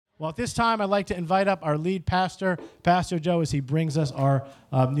Well, at this time, I'd like to invite up our lead pastor, Pastor Joe, as he brings us our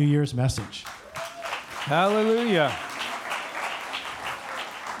New Year's message. Hallelujah.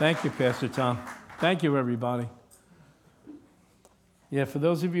 Thank you, Pastor Tom. Thank you, everybody. Yeah, for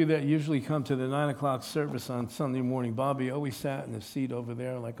those of you that usually come to the 9 o'clock service on Sunday morning, Bobby always sat in the seat over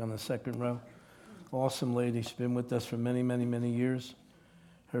there, like on the second row. Awesome lady. She's been with us for many, many, many years.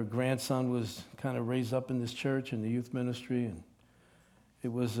 Her grandson was kind of raised up in this church in the youth ministry, and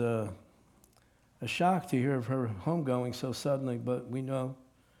it was a shock to hear of her homegoing so suddenly, but we know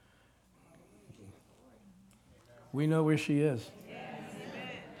where she is.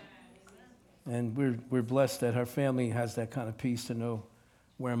 And we're blessed that her family has that kind of peace to know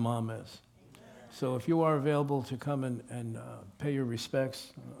where mom is. So if you are available to come and pay your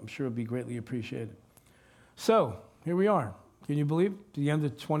respects, I'm sure it'll be greatly appreciated. So here we are. Can you believe the end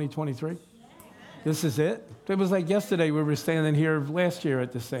of 2023? This is it. It was like yesterday we were standing here last year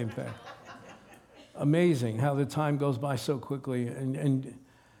at the same thing. Amazing how the time goes by so quickly. And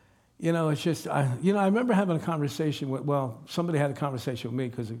you know, it's just, I remember having a conversation with, somebody had a conversation with me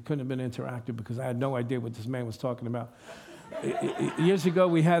because it couldn't have been interactive because I had no idea what this man was talking about. Years ago,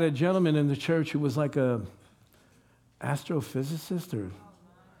 we had a gentleman in the church who was like a astrophysicist,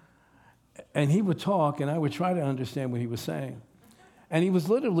 and he would talk, and I would try to understand what he was saying. And he was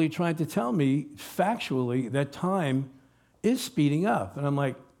literally trying to tell me factually that time is speeding up. And I'm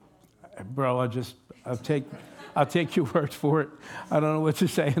like, bro, I'll take your word for it. I don't know what to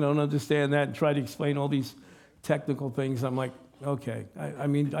say. I don't understand that. And try to explain all these technical things. I'm like, okay. I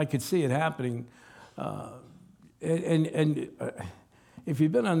mean, I could see it happening. And if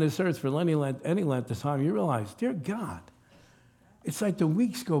you've been on this earth for any length of time, you realize, dear God, it's like the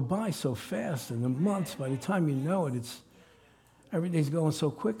weeks go by so fast and the months, by the time you know it, everything's going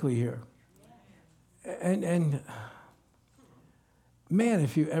so quickly here. And man,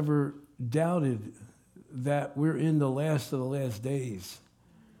 if you ever doubted that we're in the last of the last days,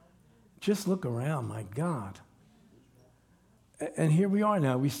 just look around, my God. And here we are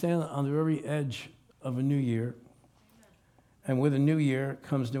now. We stand on the very edge of a new year. And with a new year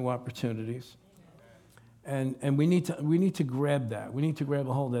comes new opportunities. And we need to grab that. We need to grab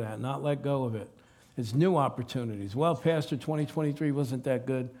a hold of that, not let go of it. It's new opportunities. Well, Pastor, 2023 wasn't that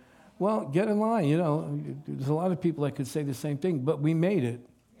good. Well, get in line. You know, there's a lot of people that could say the same thing, but we made it.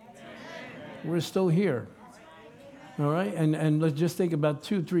 We're still here. All right? And let's just think about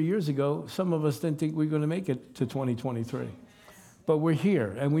 2-3 years ago, some of us didn't think we were going to make it to 2023. But we're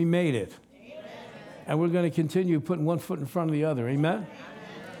here, and we made it. And we're going to continue putting one foot in front of the other. Amen?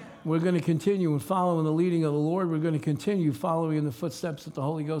 We're going to continue following the leading of the Lord. We're going to continue following in the footsteps that the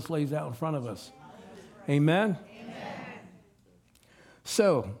Holy Ghost lays out in front of us. Amen?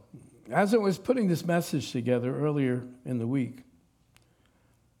 So, as I was putting this message together earlier in the week,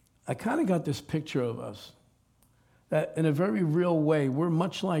 I kind of got this picture of us that in a very real way, we're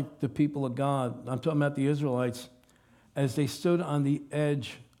much like the people of God. I'm talking about the Israelites as they stood on the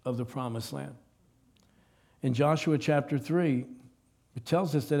edge of the promised land. In Joshua chapter 3, it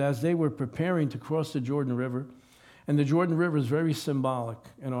tells us that as they were preparing to cross the Jordan River, and the Jordan River is very symbolic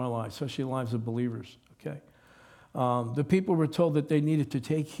in our lives, especially the lives of believers, okay? The people were told that they needed to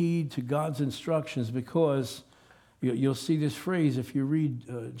take heed to God's instructions because you'll see this phrase if you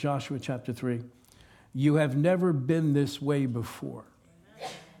read Joshua chapter 3. You have never been this way before.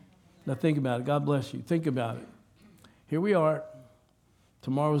 Now think about it. God bless you. Think about it. Here we are.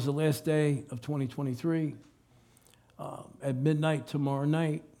 Tomorrow is the last day of 2023. At midnight tomorrow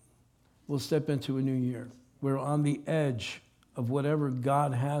night, we'll step into a new year. We're on the edge of whatever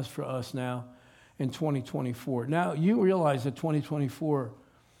God has for us now in 2024. Now, you realize that 2024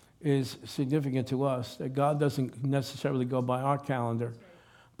 is significant to us, that God doesn't necessarily go by our calendar.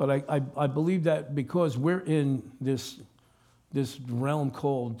 But I believe that because we're in this realm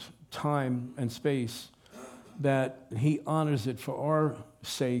called time and space, that he honors it for our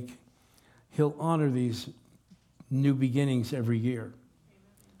sake. He'll honor these new beginnings every year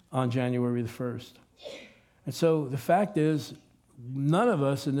on January the 1st. And so the fact is, none of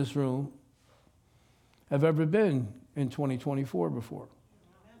us in this room have ever been in 2024 before.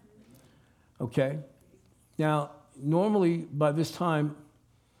 Okay? Now, normally by this time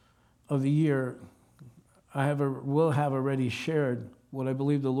of the year, will have already shared what I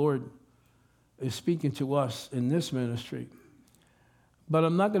believe the Lord is speaking to us in this ministry. But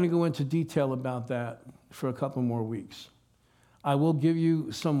I'm not going to go into detail about that for a couple more weeks. I will give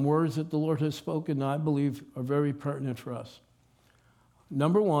you some words that the Lord has spoken that I believe are very pertinent for us.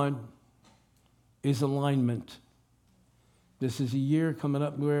 Number one is alignment. This is a year coming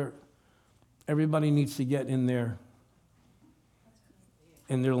up where everybody needs to get in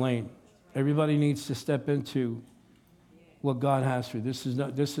in their lane. Everybody needs to step into what God has for you. This is not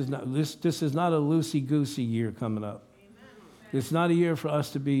a loosey-goosey year coming up. It's not a year for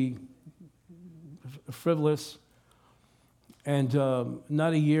us to be frivolous, and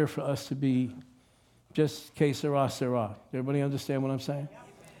not a year for us to be just que sera, sera. Everybody understand what I'm saying?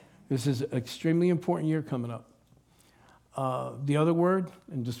 This is an extremely important year coming up. The other word,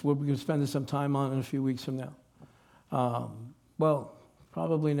 and just what we're going to spend some time on in a few weeks from now. Well,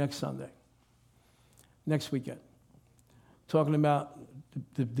 probably next Sunday, next weekend. Talking about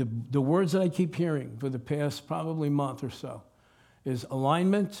the words that I keep hearing for the past probably month or so is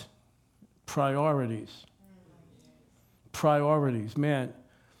alignment, priorities. Priorities. Man,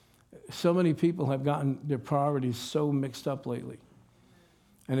 so many people have gotten their priorities so mixed up lately.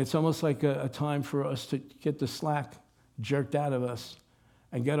 And it's almost like a time for us to get the slack jerked out of us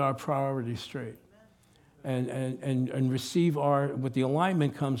and get our priorities straight. And receive with the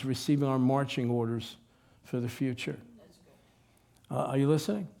alignment comes receiving our marching orders for the future. Are you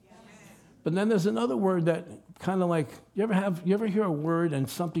listening? Yes. But then there's another word that kind of like, you ever hear a word and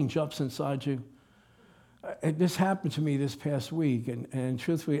something jumps inside you? This happened to me this past week, and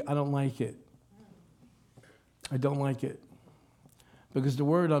truthfully, I don't like it. I don't like it. Because the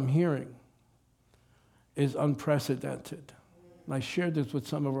word I'm hearing is unprecedented. And I shared this with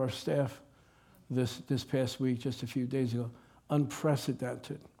some of our staff this past week, just a few days ago.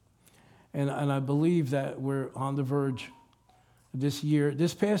 Unprecedented. And I believe that we're on the verge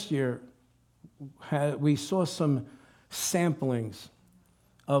this past year, we saw some samplings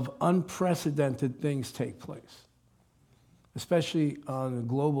of unprecedented things take place, especially on the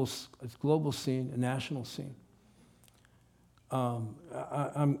global scene, a national scene.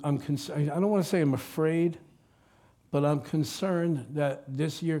 I'm concerned. I don't want to say I'm afraid, but I'm concerned that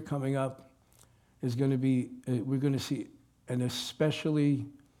this year coming up is going to be, we're going to see an especially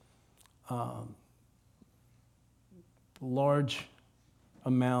large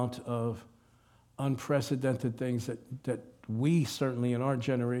amount of unprecedented things that we certainly in our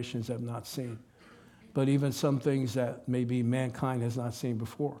generations have not seen, but even some things that maybe mankind has not seen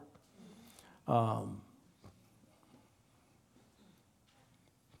before. Now,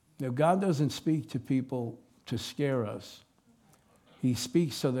 God doesn't speak to people to scare us. He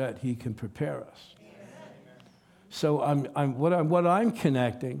speaks so that he can prepare us. So what I'm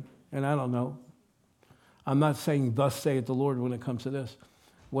connecting, and I don't know, I'm not saying thus saith the Lord when it comes to this.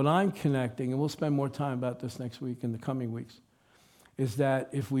 What I'm connecting, and we'll spend more time about this next week and the coming weeks, is that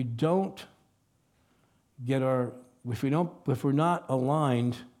if we don't if we're not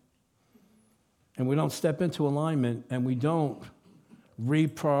aligned, and we don't step into alignment, and we don't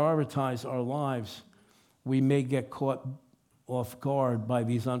reprioritize our lives, we may get caught off guard by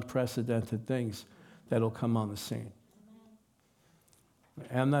these unprecedented things that'll come on the scene.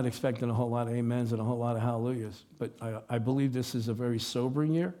 I'm not expecting a whole lot of amens and a whole lot of hallelujahs, but I believe this is a very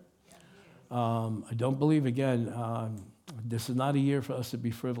sobering year. I don't believe, again, this is not a year for us to be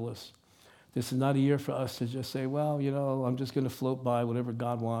frivolous. This is not a year for us to just say, well, I'm just going to float by whatever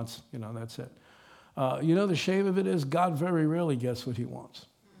God wants. That's it. The shame of it is God very rarely gets what he wants.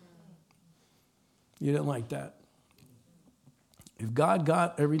 You didn't like that. If God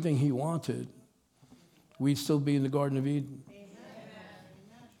got everything he wanted, we'd still be in the Garden of Eden.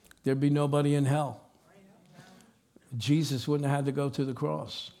 There'd be nobody in hell. Jesus wouldn't have had to go to the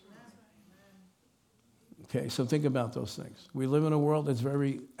cross. Okay, so think about those things. We live in a world that's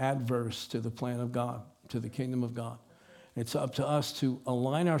very adverse to the plan of God, to the kingdom of God. It's up to us to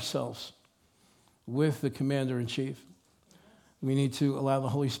align ourselves with the commander-in-chief. We need to allow the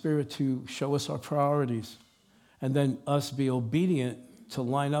Holy Spirit to show us our priorities, and then us be obedient to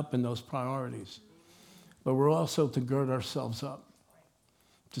line up in those priorities. But we're also to gird ourselves up,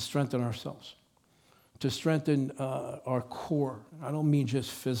 to strengthen ourselves, to strengthen our core. I don't mean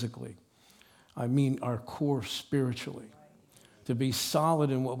just physically. I mean our core spiritually. To be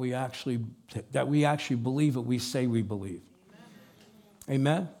solid in what we actually believe what we say we believe.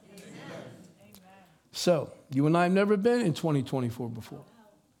 Amen? Amen? So, you and I have never been in 2024 before.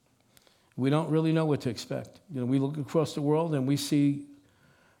 We don't really know what to expect. We look across the world and we see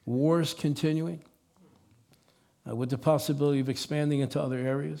wars continuing, with the possibility of expanding into other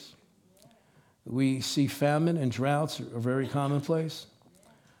areas. We see famine and droughts are very commonplace.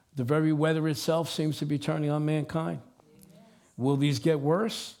 The very weather itself seems to be turning on mankind. Will these get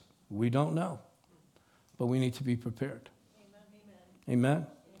worse? We don't know. But we need to be prepared. Amen? Amen?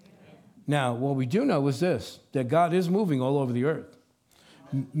 Now, what we do know is this, that God is moving all over the earth.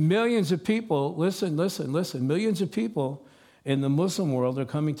 Millions of people, listen, millions of people in the Muslim world are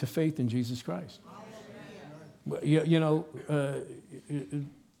coming to faith in Jesus Christ. The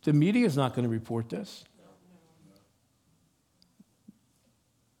media is not going to report this.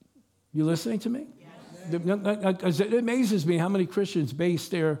 You listening to me? Yes. It amazes me how many Christians base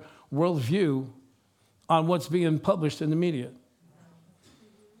their worldview on what's being published in the media.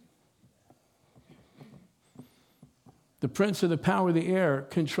 The prince of the power of the air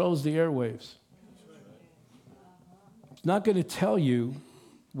controls the airwaves. He's not going to tell you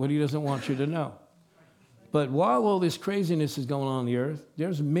what he doesn't want you to know. But while all this craziness is going on the earth,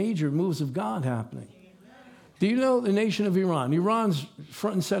 there's major moves of God happening. Do you know the nation of Iran? Iran's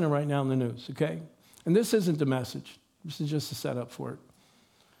front and center right now in the news, okay? And this isn't the message. This is just a setup for it.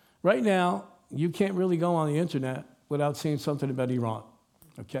 Right now, you can't really go on the internet without seeing something about Iran,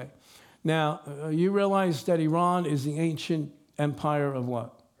 okay? Now, you realize that Iran is the ancient empire of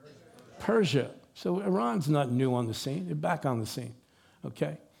what? Persia. So Iran's not new on the scene. They're back on the scene,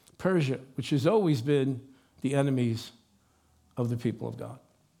 okay? Persia, which has always been the enemies of the people of God.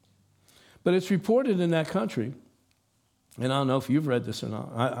 But it's reported in that country, and I don't know if you've read this or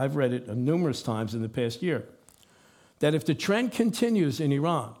not, I've read it numerous times in the past year, that if the trend continues in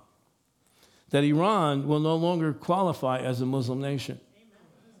Iran, that Iran will no longer qualify as a Muslim nation.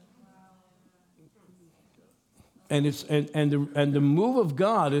 And the move of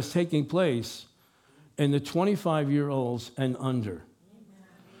God is taking place in the 25-year-olds and under.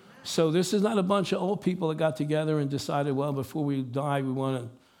 So this is not a bunch of old people that got together and decided, well, before we die, we want to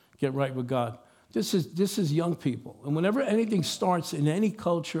get right with God. This is young people. And whenever anything starts in any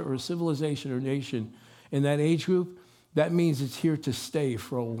culture or civilization or nation in that age group, that means it's here to stay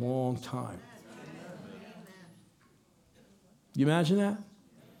for a long time. You imagine that?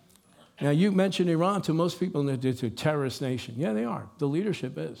 Now, you mentioned Iran. To most people, it's a terrorist nation. Yeah, they are. The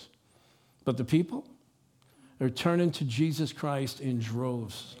leadership is. But the people are turning to Jesus Christ in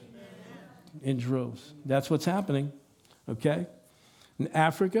droves. In droves. That's what's happening, okay? And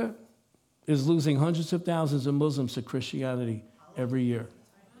Africa is losing hundreds of thousands of Muslims to Christianity every year.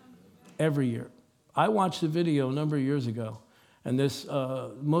 Every year. I watched a video a number of years ago, and this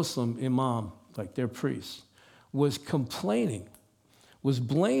Muslim imam, like their priest, was complaining, was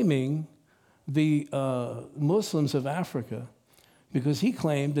blaming the Muslims of Africa because he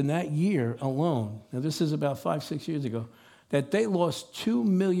claimed in that year alone, now this is about 5-6 years ago, that they lost 2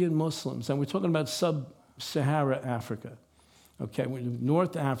 million Muslims. And we're talking about sub-Sahara Africa. Okay,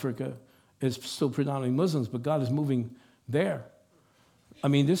 North Africa is still predominantly Muslims, but God is moving there. I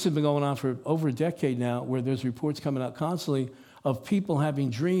mean, this has been going on for over a decade now, where there's reports coming out constantly of people having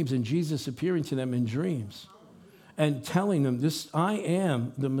dreams and Jesus appearing to them in dreams and telling them, I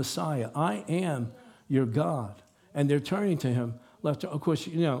am the Messiah. I am your God. And they're turning to him left. Of course,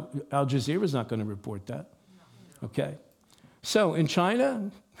 Al Jazeera's not going to report that. Okay? So in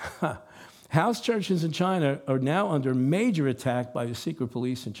China, house churches in China are now under major attack by the secret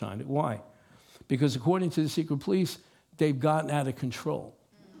police in China. Why? Because according to the secret police, they've gotten out of control.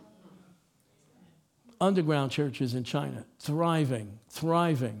 Underground churches in China, thriving.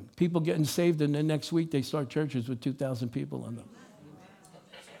 People getting saved, and then next week they start churches with 2,000 people in them.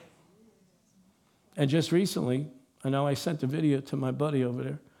 And just recently, I know I sent a video to my buddy over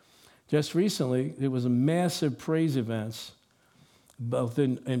there. Just recently, there was a massive praise events, both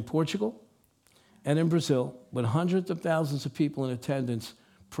in Portugal and in Brazil, with hundreds of thousands of people in attendance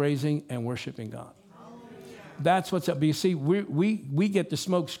praising and worshiping God. That's what's up. But you see, we get the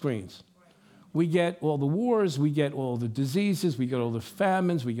smoke screens. We get all the wars, we get all the diseases, we get all the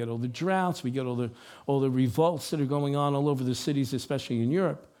famines, we get all the droughts, we get all the revolts that are going on all over the cities, especially in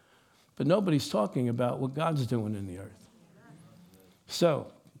Europe. But nobody's talking about what God's doing in the earth.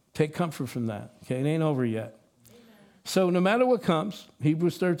 So, take comfort from that. Okay, it ain't over yet. So no matter what comes,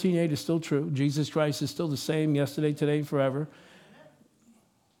 Hebrews 13:8 is still true. Jesus Christ is still the same yesterday, today, and forever.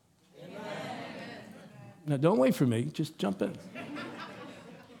 Amen. Now, don't wait for me. Just jump in.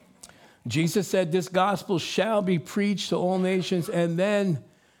 Jesus said, this gospel shall be preached to all nations, and then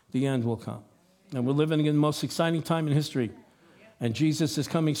the end will come. And we're living in the most exciting time in history. And Jesus is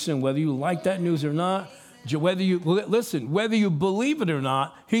coming soon. Whether you like that news or not, whether you believe it or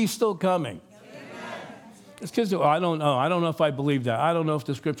not, he's still coming. It's because, I don't know if I believe that. I don't know if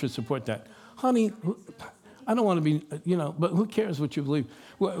the scriptures support that. Honey, I don't want to be, but who cares what you believe?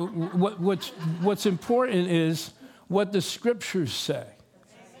 What's important is what the scriptures say.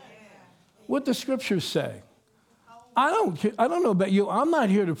 What the scriptures say. I don't know about you. I'm not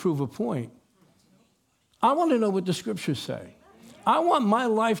here to prove a point. I want to know what the scriptures say. I want my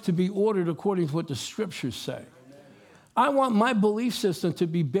life to be ordered according to what the scriptures say. I want my belief system to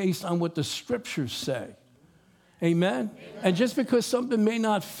be based on what the scriptures say. Amen? And just because something may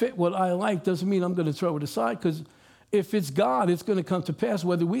not fit what I like doesn't mean I'm going to throw it aside, because if it's God, it's going to come to pass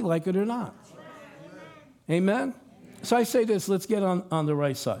whether we like it or not. Amen? So I say this, let's get on the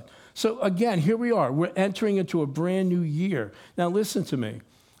right side. So again, here we are. We're entering into a brand new year. Now listen to me.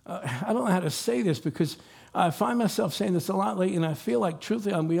 I don't know how to say this because I find myself saying this a lot lately, and I feel like,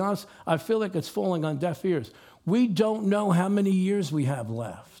 truthfully, I'll be honest, I feel like it's falling on deaf ears. We don't know how many years we have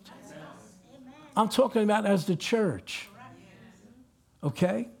left. I'm talking about as the church.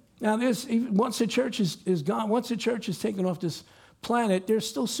 Okay? Now, once the church is gone, once the church is taken off this planet, there's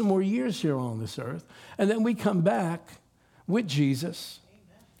still some more years here on this earth. And then we come back with Jesus.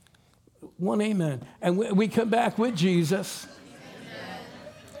 One amen. And we come back with Jesus.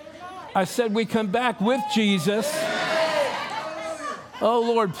 I said we come back with Jesus. Oh,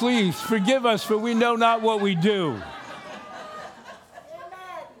 Lord, please forgive us, for we know not what we do.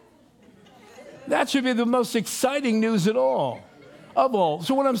 That should be the most exciting news of all.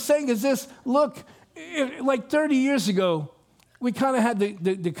 So what I'm saying is this, look, like 30 years ago, we kind of had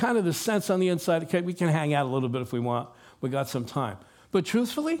the kind of the sense on the inside, okay, we can hang out a little bit if we want. We got some time. But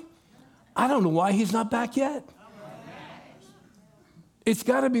truthfully, I don't know why he's not back yet. It's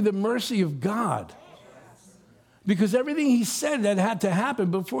got to be the mercy of God. Because everything he said that had to happen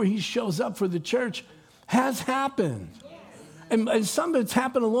before he shows up for the church has happened. And some of it's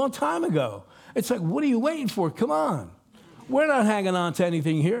happened a long time ago. It's like, what are you waiting for? Come on. We're not hanging on to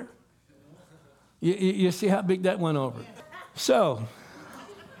anything here. You see how big that went over? So,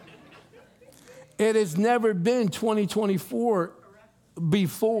 it has never been 2024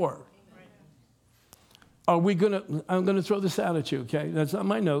 before. I'm going to throw this out at you, okay? That's on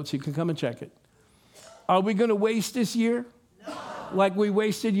my notes. You can come and check it. Are we going to waste this year? No. Like we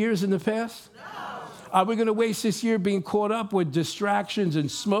wasted years in the past? No. Are we going to waste this year being caught up with distractions and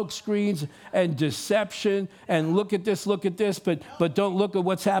smoke screens and deception and look at this, but don't look at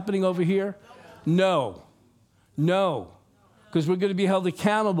what's happening over here? No. Because we're going to be held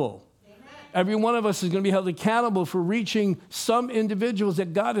accountable. Every one of us is going to be held accountable for reaching some individuals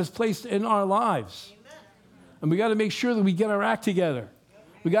that God has placed in our lives. And we got to make sure that we get our act together.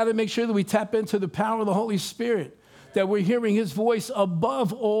 We got to make sure that we tap into the power of the Holy Spirit, that we're hearing his voice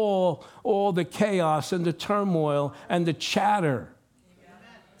above all the chaos and the turmoil and the chatter.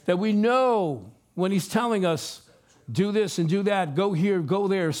 That we know when he's telling us, do this and do that, go here, go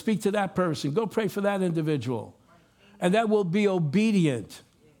there, speak to that person, go pray for that individual. And that will be obedient.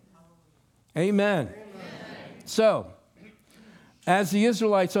 Amen. So, as the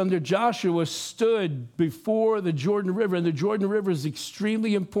Israelites under Joshua stood before the Jordan River, and the Jordan River is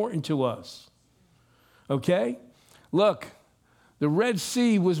extremely important to us, okay? Look, the Red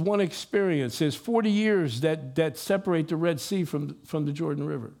Sea was one experience. There's 40 years that separate the Red Sea from the Jordan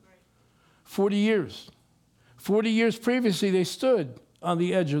River. 40 years. 40 years previously, they stood on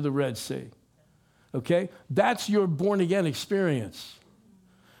the edge of the Red Sea, okay? That's your born-again experience.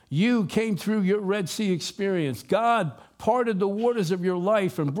 You came through your Red Sea experience. God parted the waters of your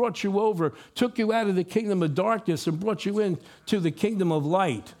life and brought you over, took you out of the kingdom of darkness and brought you into the kingdom of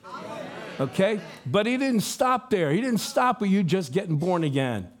light. Okay? But he didn't stop there. He didn't stop with you just getting born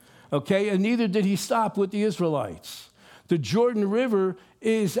again. Okay? And neither did he stop with the Israelites. The Jordan River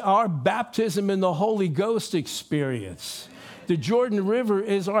is our baptism in the Holy Ghost experience. The Jordan River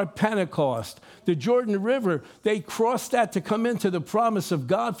is our Pentecost. The Jordan River, they crossed that to come into the promise of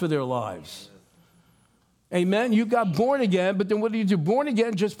God for their lives. Amen? You got born again, but then what do you do? Born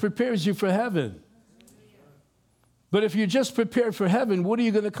again just prepares you for heaven. But if you're just prepared for heaven, what are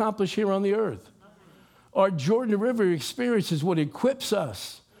you going to accomplish here on the earth? Our Jordan River experience is what equips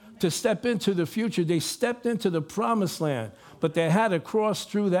us to step into the future. They stepped into the promised land, but they had to cross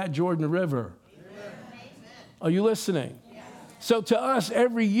through that Jordan River. Amen. Are you listening? Yes. So to us,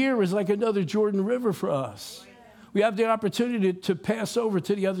 every year is like another Jordan River for us. We have the opportunity to pass over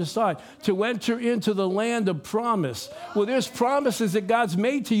to the other side, to enter into the land of promise. Well, there's promises that God's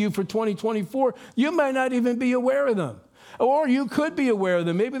made to you for 2024. You might not even be aware of them. Or you could be aware of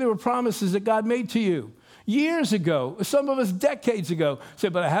them. Maybe there were promises that God made to you years ago, some of us decades ago. Say,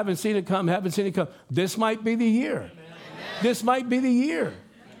 but I haven't seen it come, This might be the year. Amen. This might be the year. Amen.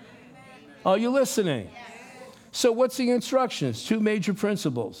 Are you listening? Yes. So what's the instructions? 2 major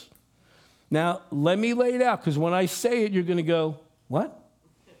principles. Now, let me lay it out, because when I say it, you're going to go, what?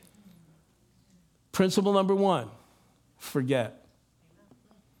 Principle number 1, forget.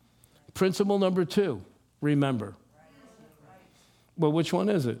 Principle number 2, remember. Well, which one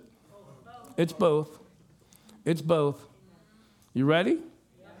is it? It's both. It's both. You ready?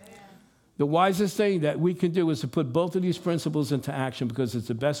 The wisest thing that we can do is to put both of these principles into action, because it's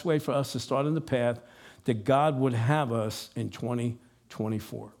the best way for us to start on the path that God would have us in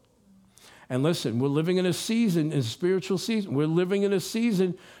 2024. And listen, we're living in a season, a spiritual season. We're living in a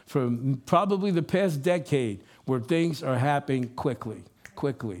season for probably the past decade where things are happening quickly,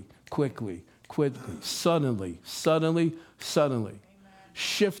 suddenly.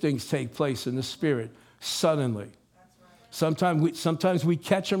 Shiftings take place in the spirit suddenly. Sometimes we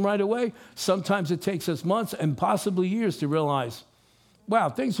catch them right away. Sometimes it takes us months and possibly years to realize, wow,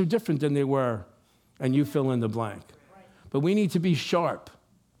 things are different than they were, and you fill in the blank. But we need to be sharp.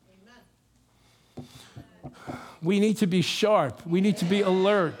 We need to be sharp. We need to be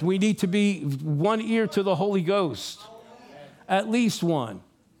alert. We need to be one ear to the Holy Ghost. At least one.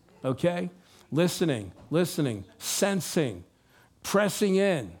 Okay? Listening, sensing, pressing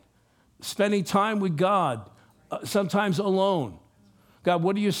in, spending time with God, sometimes alone. God,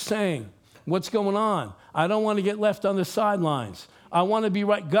 what are you saying? What's going on? I don't want to get left on the sidelines. I want to be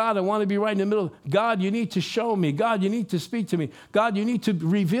right. God, I want to be right in the middle. God, you need to show me. God, you need to speak to me. God, you need to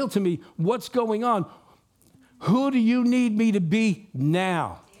reveal to me what's going on. Who do you need me to be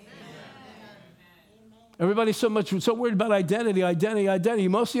now? Everybody's so worried about identity.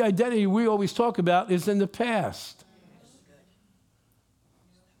 Most of the identity we always talk about is in the past.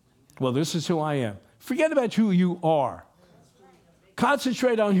 Well, this is who I am. Forget about who you are.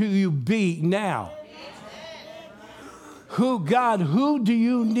 Concentrate on who you be now. Who do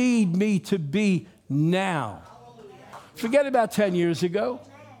you need me to be now? Forget about 10 years ago.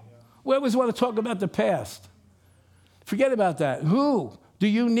 We always want to talk about the past. Forget about that. Who do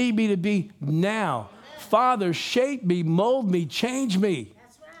you need me to be now? Father, shape me, mold me, change me.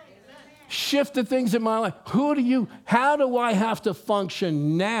 Shift the things in my life. How do I have to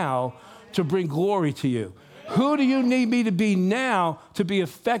function now to bring glory to you? Who do you need me to be now to be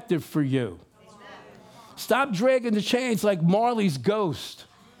effective for you? Stop dragging the chains like Marley's ghost.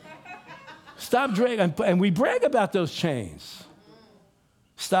 Stop dragging, and we brag about those chains.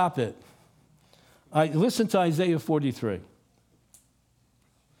 Stop it. Listen to Isaiah 43.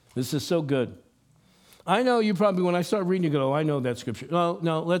 This is so good. I know you probably, when I start reading, you go, oh, I know that scripture.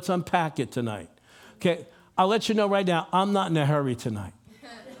 No, let's unpack it tonight. Okay, I'll let you know right now, I'm not in a hurry tonight.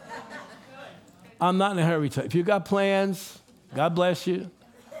 I'm not in a hurry tonight. If you got plans, God bless you.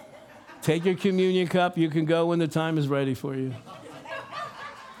 Take your communion cup. You can go when the time is ready for you.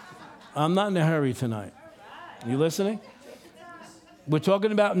 I'm not in a hurry tonight. You listening? We're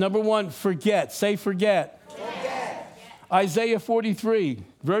talking about, number one, forget. Say forget. Forget. Isaiah 43,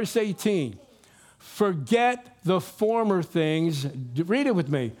 verse 18. Forget the former things. Read it with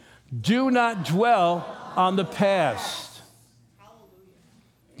me. Do not dwell on the past.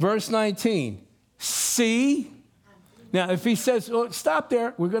 Verse 19. See. Now, if he says, oh, stop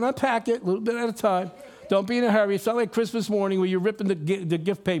there. We're going to unpack it a little bit at a time. Don't be in a hurry. It's not like Christmas morning where you're ripping the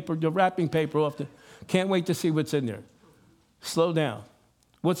gift paper, the wrapping paper off. Can't wait to see what's in there. Slow down.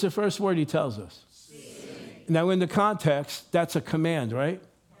 What's the first word he tells us? See. Now, in the context, that's a command, right?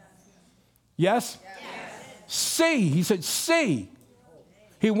 Yes? Yes? See. He said, see.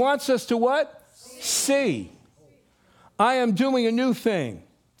 He wants us to what? See. I am doing a new thing.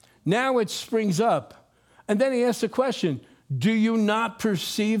 Now it springs up. And then he asks the question, do you not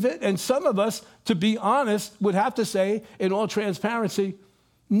perceive it? And some of us, to be honest, would have to say, in all transparency,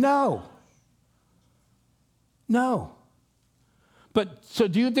 no. No. But so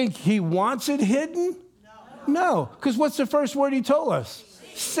do you think he wants it hidden? No. Because what's the first word he told us?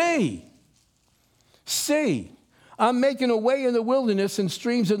 See. See. I'm making a way in the wilderness and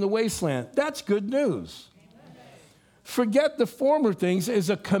streams in the wasteland. That's good news. Forget the former things is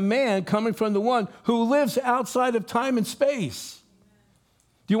a command coming from the one who lives outside of time and space.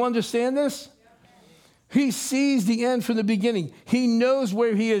 Do you understand this? He sees the end from the beginning. He knows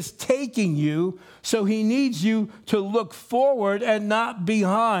where he is taking you, so he needs you to look forward and not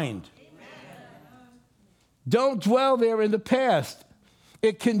behind. Don't dwell there in the past.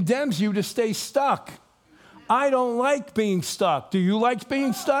 It condemns you to stay stuck. I don't like being stuck. Do you like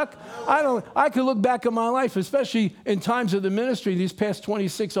being stuck? I can look back at my life, especially in times of the ministry, these past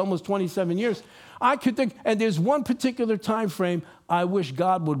 26, almost 27 years. I could think, and there's one particular time frame I wish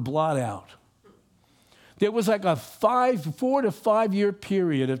God would blot out. There was like a 4 to 5 year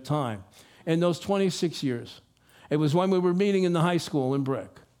period of time in those 26 years. It was when we were meeting in the high school in Brick.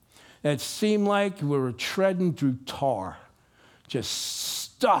 It seemed like we were treading through tar, just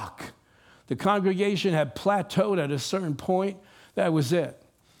stuck. The congregation had plateaued at a certain point. That was it.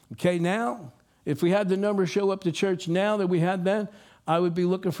 Okay, now, if we had the numbers show up to church now that we had then, I would be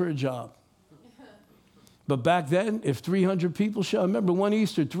looking for a job. But back then, if 300 people showed up, I remember one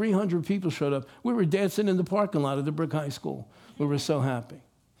Easter, 300 people showed up. We were dancing in the parking lot of the Brick High School. We were so happy.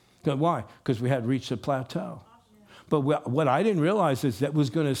 Why? Because we had reached a plateau. But what I didn't realize is that it was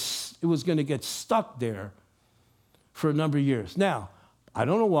going to get stuck there for a number of years. Now, I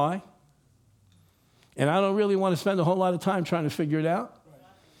don't know why, and I don't really want to spend a whole lot of time trying to figure it out.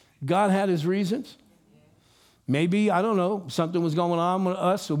 God had his reasons. Maybe, I don't know, something was going on with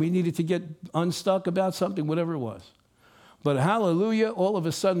us, so we needed to get unstuck about something, whatever it was. But hallelujah, all of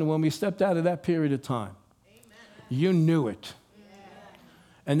a sudden, when we stepped out of that period of time, you knew it.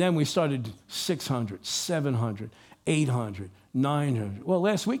 And then we started 600, 700, 800, 900. Well,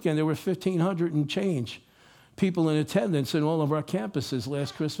 last weekend, there were 1,500 and change people in attendance in all of our campuses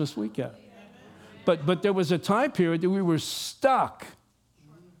last Christmas weekend. But there was a time period that we were stuck.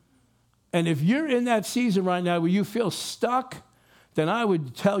 And if you're in that season right now where you feel stuck, then I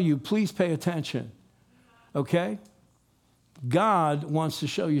would tell you, please pay attention, okay? God wants to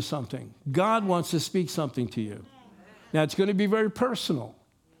show you something. God wants to speak something to you. Now, it's going to be very personal,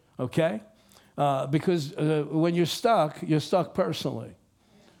 okay? Because when you're stuck personally,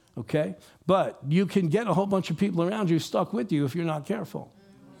 okay? But you can get a whole bunch of people around you stuck with you if you're not careful.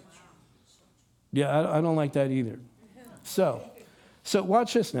 Yeah, I don't like that either. So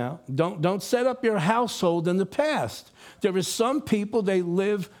watch this now. Don't set up your household in the past. There are some people, they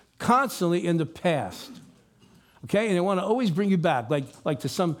live constantly in the past. Okay? And they want to always bring you back, like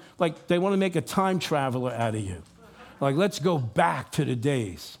they want to make a time traveler out of you. Like, let's go back to the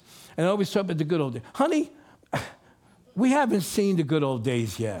days. And I always talk about the good old days. Honey, we haven't seen the good old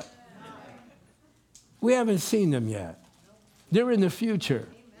days yet. We haven't seen them yet. They're in the future.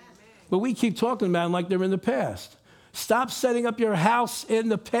 But we keep talking about them like they're in the past. Stop setting up your house in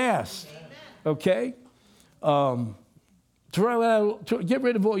the past, okay? Get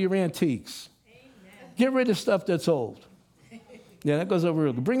rid of all your antiques. Get rid of stuff that's old. Yeah, that goes over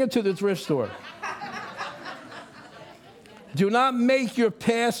real good. Bring it to the thrift store. Do not make your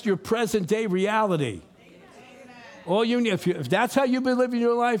past your present day reality. All you need, if that's how you've been living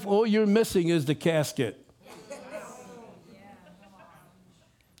your life, all you're missing is the casket.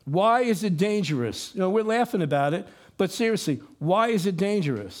 Why is it dangerous? You know, we're laughing about it, but seriously, why is it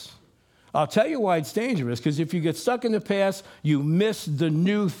dangerous? I'll tell you why it's dangerous, because if you get stuck in the past, you miss the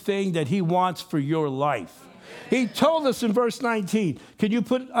new thing that he wants for your life. He told us in verse 19. Can you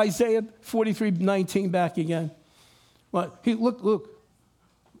put Isaiah 43:19 back again? Well, look.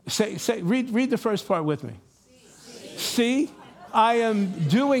 Read the first part with me. See, I am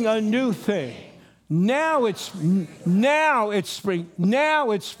doing a new thing. Now it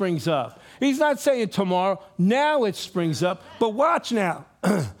springs up. He's not saying tomorrow. Now it springs up. But watch now.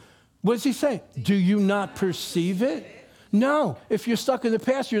 What does he say? Do you not perceive it? No. If you're stuck in the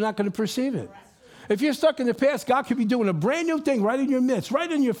past, you're not going to perceive it. If you're stuck in the past, God could be doing a brand new thing right in your midst,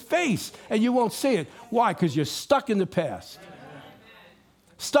 right in your face, and you won't see it. Why? Because you're stuck in the past.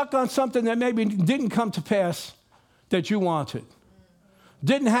 Stuck on something that maybe didn't come to pass that you wanted.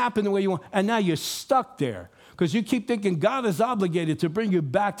 Didn't happen the way you want, and now you're stuck there because you keep thinking God is obligated to bring you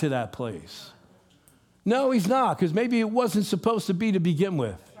back to that place. No, he's not, because maybe it wasn't supposed to be to begin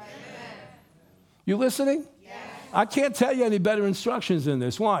with. You listening? Yes. I can't tell you any better instructions than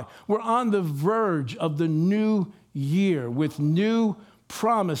this. Why? We're on the verge of the new year with new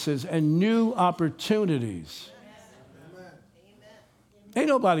promises and new opportunities. Amen. Ain't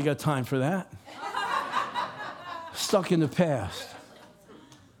nobody got time for that. Stuck in the past.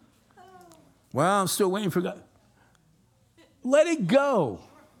 Well, I'm still waiting for God. Let it go.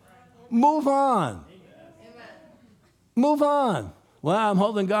 Move on. Move on. Well, I'm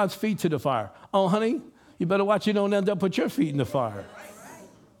holding God's feet to the fire. Oh, honey, you better watch you don't end up with your feet in the fire.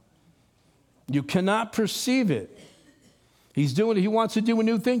 You cannot perceive it. He's doing it. He wants to do a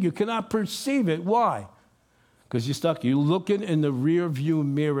new thing. You cannot perceive it. Why? Because you're stuck. You're looking in the rear view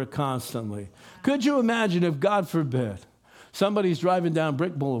mirror constantly. Could you imagine if, God forbid, somebody's driving down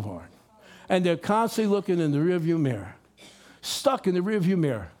Brick Boulevard and they're constantly looking in the rear view mirror, stuck in the rear view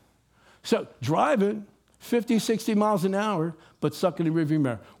mirror. So driving 50, 60 miles an hour, but stuck in the rearview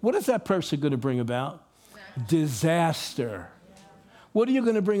mirror. What is that person going to bring about? Disaster. What are you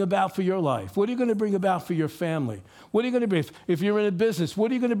going to bring about for your life? What are you going to bring about for your family? What are you going to bring? If you're in a business, what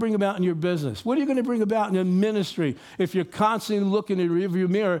are you going to bring about in your business? What are you going to bring about in a ministry? If you're constantly looking in the rearview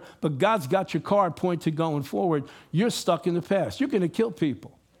mirror, but God's got your car pointed going forward, you're stuck in the past. You're going to kill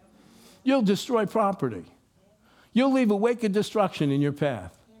people. You'll destroy property. You'll leave a wake of destruction in your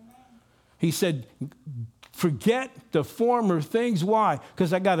path. He said, forget the former things. Why?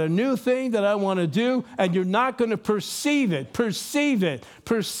 Because I got a new thing that I want to do, and you're not going to perceive it. Perceive it.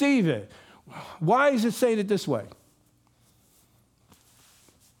 Perceive it. Why is it saying it this way?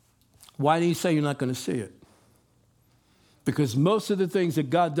 Why did he say you're not going to see it? Because most of the things that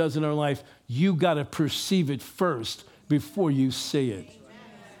God does in our life, you got to perceive it first before you see it.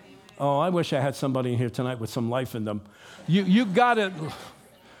 Oh, I wish I had somebody in here tonight with some life in them. You got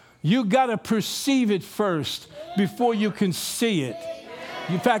to perceive it first before you can see it.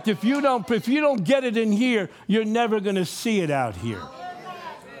 In fact, if you don't get it in here, you're never going to see it out here.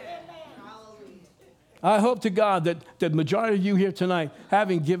 I hope to God that the majority of you here tonight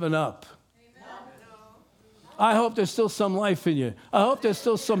haven't given up. I hope there's still some life in you.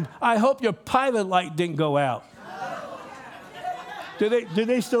 I hope your pilot light didn't go out. Do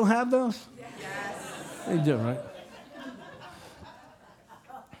they still have those? Yes. They do, right?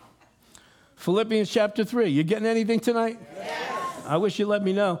 Philippians chapter 3. You getting anything tonight? Yes. I wish you let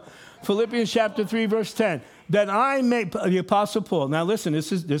me know. Philippians chapter 3, verse 10. That I may, the Apostle Paul. Now listen,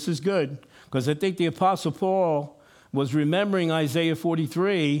 this is good, because I think the Apostle Paul was remembering Isaiah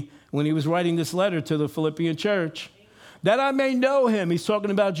 43 when he was writing this letter to the Philippian church. That I may know him, he's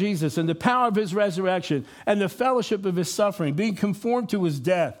talking about Jesus, and the power of his resurrection, and the fellowship of his suffering, being conformed to his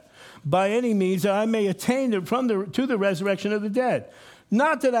death, by any means that I may attain to the resurrection of the dead.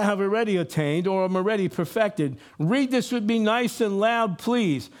 Not that I have already attained or am already perfected. Read this with me nice and loud,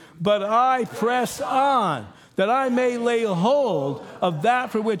 please. But I press on, that I may lay hold of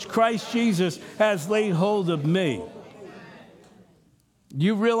that for which Christ Jesus has laid hold of me.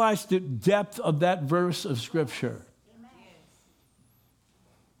 You realize the depth of that verse of Scripture.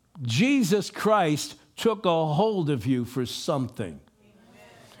 Jesus Christ took a hold of you for something.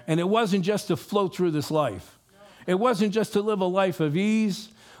 And it wasn't just to float through this life. It wasn't just to live a life of ease,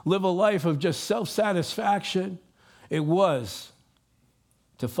 live a life of just self-satisfaction. It was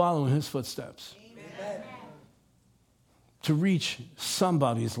to follow in his footsteps. Amen. To reach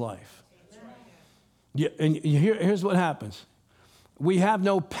somebody's life. Yeah, and here's what happens. We have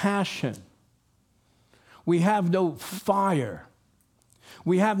no passion. We have no fire.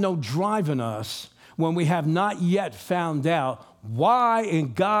 We have no drive in us when we have not yet found out why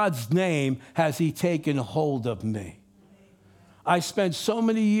in God's name has he taken hold of me. I spent so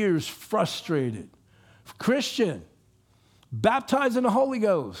many years frustrated. Christian, baptized in the Holy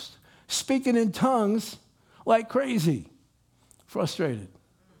Ghost, speaking in tongues like crazy. Frustrated.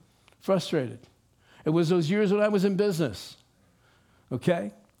 It was those years when I was in business.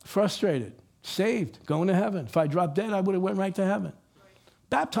 Okay? Frustrated. Saved. Going to heaven. If I dropped dead, I would have went right to heaven.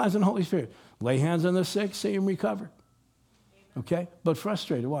 Baptized in the Holy Spirit. Lay hands on the sick, see him recovered. Okay? But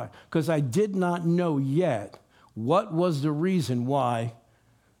frustrated. Why? Because I did not know yet what was the reason why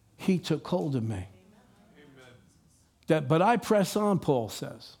he took hold of me. Amen. But I press on, Paul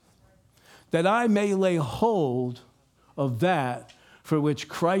says, that I may lay hold of that for which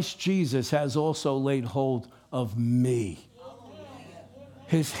Christ Jesus has also laid hold of me.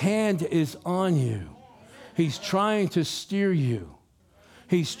 His hand is on you. He's trying to steer you.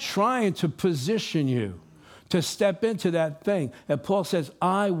 He's trying to position you to step into that thing. And Paul says,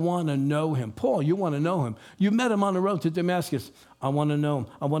 I want to know him. Paul, you want to know him. You met him on the road to Damascus. I want to know him.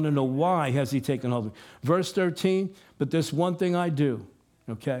 I want to know why has he taken hold of me. Verse 13, but this one thing I do,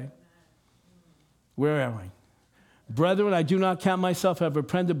 okay? Where am I? Brethren, I do not count myself ever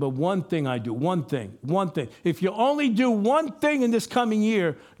apprehended, but one thing I do, one thing. If you only do one thing in this coming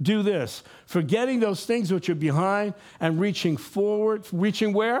year, do this. Forgetting those things which are behind and reaching forward.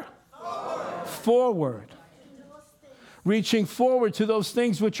 Reaching where? Forward. Reaching forward to those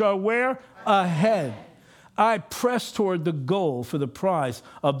things which are where? Ahead. I press toward the goal for the prize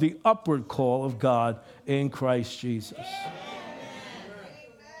of the upward call of God in Christ Jesus.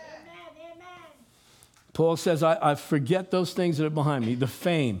 Paul says, I forget those things that are behind me, the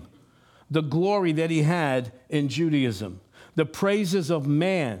fame, the glory that he had in Judaism, the praises of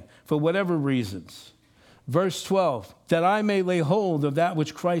man for whatever reasons. Verse 12, that I may lay hold of that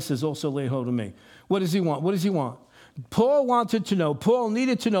which Christ has also laid hold of me. What does he want? What does he want? Paul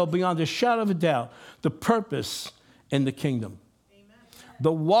needed to know beyond a shadow of a doubt the purpose in the kingdom. Amen.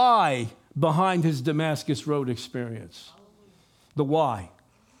 The why behind his Damascus Road experience. The why.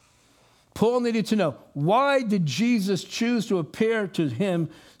 Paul needed to know, why did Jesus choose to appear to him,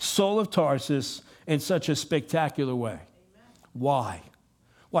 Saul of Tarsus, in such a spectacular way? Amen. Why?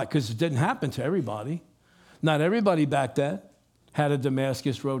 Why? Because it didn't happen to everybody. Not everybody back then had a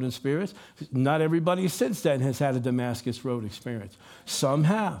Damascus Road experience. Not everybody since then has had a Damascus Road experience. Some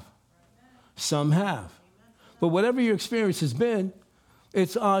have. Some have. But whatever your experience has been,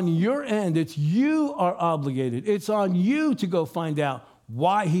 it's on your end. It's you are obligated. It's on you to go find out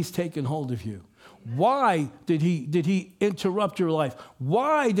why he's taken hold of you. Why did he interrupt your life?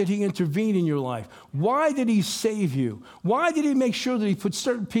 Why did he intervene in your life? Why did he save you? Why did he make sure that he put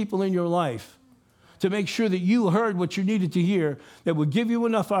certain people in your life to make sure that you heard what you needed to hear that would give you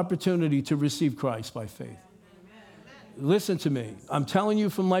enough opportunity to receive Christ by faith. Listen to me. I'm telling you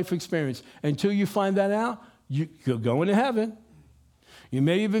from life experience, until you find that out, you're going to heaven. You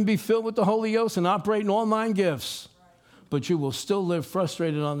may even be filled with the Holy Ghost and operate in all 9 gifts, but you will still live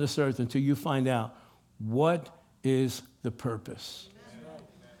frustrated on this earth until you find out what is the purpose.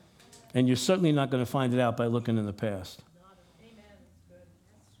 And you're certainly not going to find it out by looking in the past.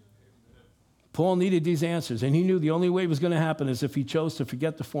 Paul needed these answers, and he knew the only way it was going to happen is if he chose to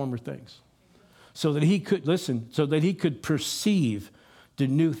forget the former things, so that he could, listen, so that he could perceive the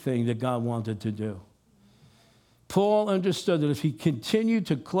new thing that God wanted to do. Paul understood that if he continued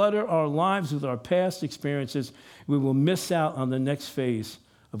to clutter our lives with our past experiences, we will miss out on the next phase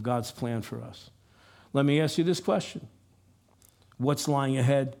of God's plan for us. Let me ask you this question. What's lying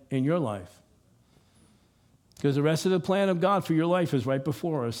ahead in your life? Because the rest of the plan of God for your life is right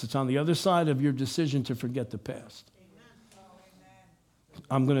before us. It's on the other side of your decision to forget the past.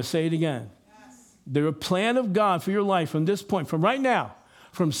 I'm going to say it again. The plan of God for your life from this point, from right now,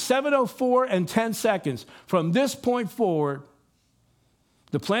 from 7:04 and 10 seconds, from this point forward,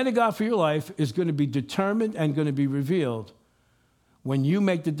 the plan of God for your life is going to be determined and going to be revealed when you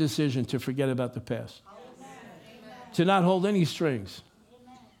make the decision to forget about the past. Amen. To not hold any strings.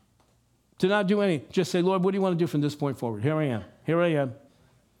 Amen. To not do any, just say, Lord, what do you want to do from this point forward? Here I am. Here I am.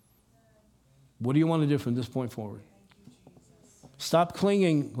 What do you want to do from this point forward? Stop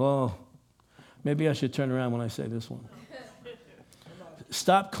clinging. Well, maybe I should turn around when I say this one.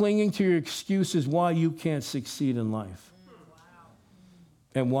 Stop clinging to your excuses why you can't succeed in life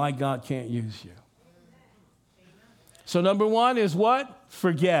and why God can't use you. So number 1 is what?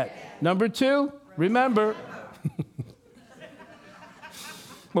 Forget. Number 2, remember.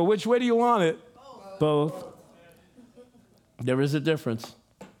 Well, which way do you want it? Both. There is a difference.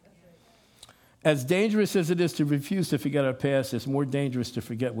 As dangerous as it is to refuse to forget our past, it's more dangerous to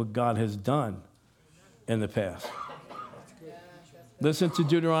forget what God has done in the past. Listen to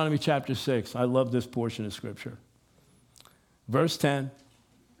Deuteronomy chapter 6. I love this portion of Scripture. Verse 10.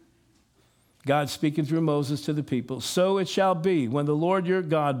 God speaking through Moses to the people. So it shall be when the Lord your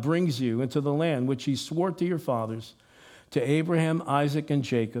God brings you into the land which he swore to your fathers, to Abraham, Isaac, and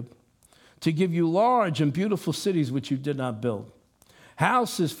Jacob, to give you large and beautiful cities which you did not build,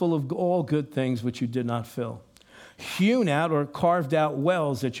 houses full of all good things which you did not fill, hewn out or carved out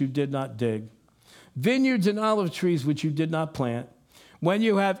wells that you did not dig, vineyards and olive trees which you did not plant. When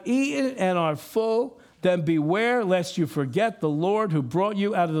you have eaten and are full, then beware lest you forget the Lord who brought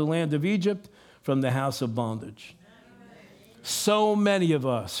you out of the land of Egypt from the house of bondage. So many of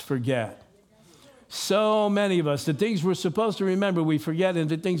us forget. So many of us. The things we're supposed to remember, we forget, and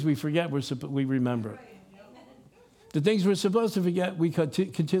the things we forget, we remember. The things we're supposed to forget, we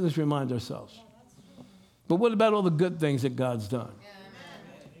continuously remind ourselves. But what about all the good things that God's done?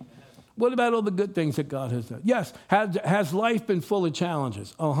 What about all the good things that God has done? Yes, has life been full of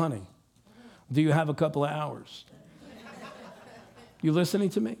challenges? Oh, honey, do you have a couple of hours? You listening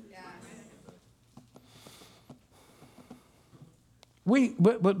to me?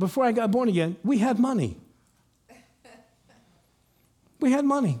 But before I got born again, we had money. We had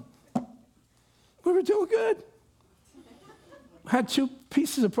money. We were doing good. Had 2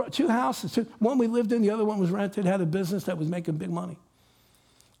 houses. One we lived in, the other one was rented, had a business that was making big money.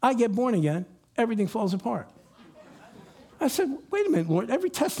 I get born again, everything falls apart. I said, wait a minute, Lord,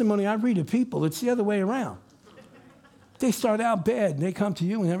 every testimony I read of people, it's the other way around. They start out bad, and they come to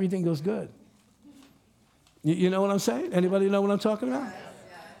you, and everything goes good. You know what I'm saying? Anybody know what I'm talking about?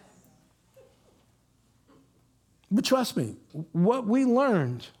 But trust me, what we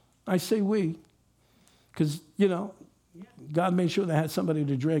learned, I say we, because, God made sure that I had somebody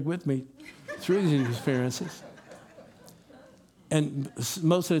to drag with me through these experiences. And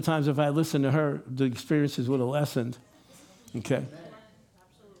most of the times, if I listened to her, the experiences would have lessened. Okay?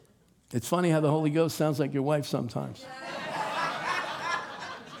 It's funny how the Holy Ghost sounds like your wife sometimes.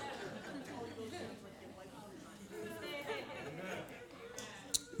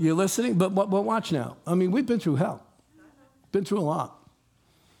 You listening? But watch now. I mean, we've been through hell. Been through a lot.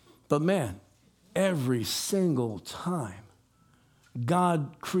 But man, every single time,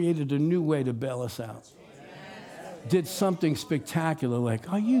 God created a new way to bail us out. Did something spectacular, like,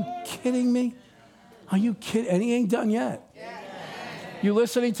 are you kidding me? Are you kidding? And he ain't done yet. You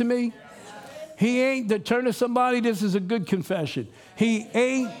listening to me? He ain't, turn to somebody, this is a good confession. He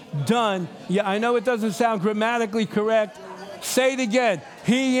ain't done. Yeah, I know it doesn't sound grammatically correct. Say it again.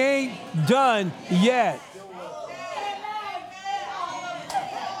 He ain't done yet.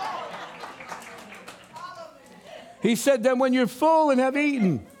 He said that when you're full and have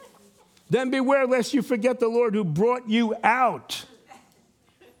eaten, Then beware lest you forget the Lord who brought you out.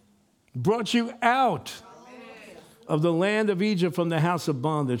 Brought you out of the land of Egypt from the house of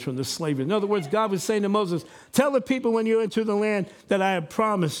bondage, from the slavery. In other words, God was saying to Moses, tell the people when you enter the land that I have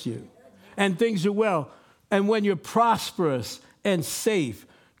promised you, and things are well. And when you're prosperous and safe,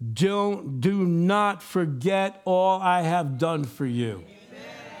 do not forget all I have done for you. Amen.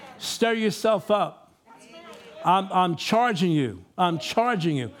 Stir yourself up. I'm charging you. I'm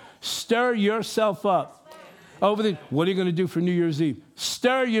charging you. Stir yourself up. What are you going to do for New Year's Eve?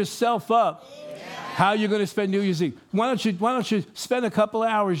 Stir yourself up. How are you going to spend New Year's Eve? Why don't you spend a couple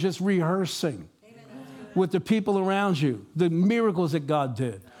hours just rehearsing with the people around you, the miracles that God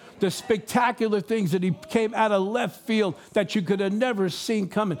did, the spectacular things that he came out of left field that you could have never seen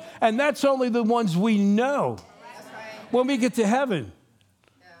coming. And that's only the ones we know. When we get to heaven,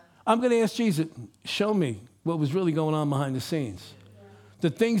 I'm going to ask Jesus, show me what was really going on behind the scenes. The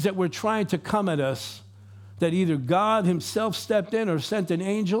things that were trying to come at us, that either God himself stepped in or sent an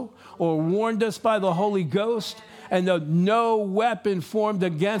angel or warned us by the Holy Ghost, and no weapon formed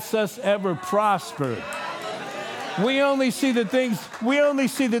against us ever prospered. We only see the things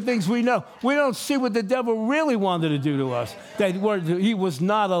we know. We don't see what the devil really wanted to do to us, that he was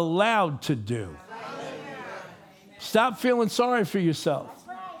not allowed to do. Stop feeling sorry for yourself.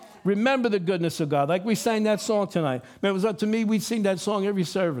 Remember the goodness of God. Like we sang that song tonight. Man, it was up to me, we'd sing that song every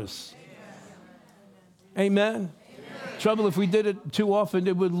service. Amen? Amen. Trouble, if we did it too often,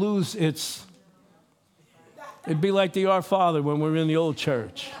 it would lose its... It'd be like the Our Father when we were in the old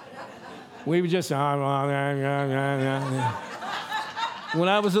church. We would just... When I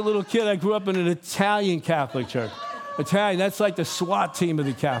was a little kid, I grew up in an Italian Catholic church. Italian, that's like the SWAT team of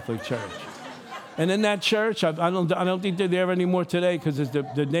the Catholic Church. And in that church, I don't think they're there anymore today because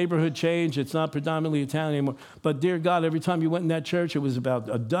the neighborhood changed. It's not predominantly Italian anymore. But dear God, every time you went in that church, it was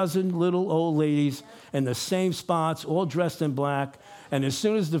about a dozen little old ladies in the same spots, all dressed in black. And as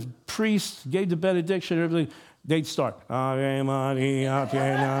soon as the priest gave the benediction, everybody, they'd start. Oh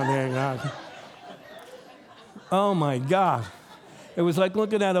my God. It was like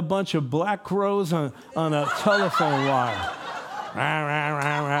looking at a bunch of black crows on a telephone wire.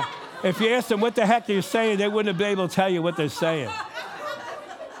 If you asked them what the heck you're saying, they wouldn't have been able to tell you what they're saying.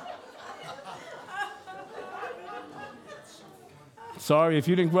 Sorry, if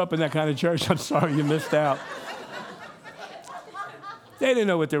you didn't grow up in that kind of church, I'm sorry you missed out. They didn't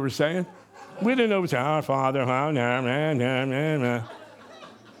know what they were saying. We didn't know what they were saying. Our Father,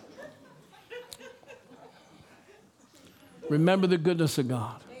 remember the goodness of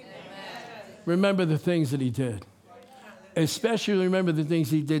God. Remember the things that he did. Especially remember the things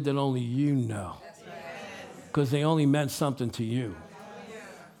he did that only you know, because they only meant something to you.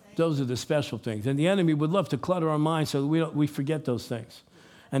 Those are the special things. And the enemy would love to clutter our minds so that we forget those things.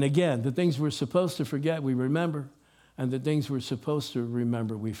 And again, the things we're supposed to forget, we remember. And the things we're supposed to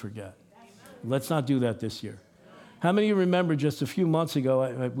remember, we forget. Let's not do that this year. How many of you remember just a few months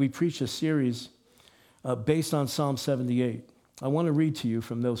ago, we preached a series based on Psalm 78. I want to read to you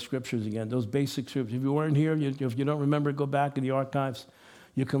from those scriptures again, those basic scriptures. If you weren't here, if you don't remember, go back in the archives.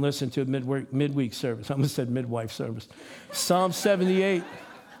 You can listen to a midweek service. I almost said midwife service. Psalm 78.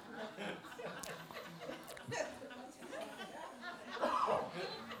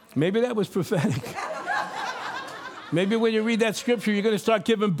 Maybe that was prophetic. Maybe when you read that scripture, you're going to start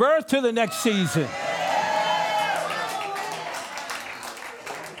giving birth to the next season.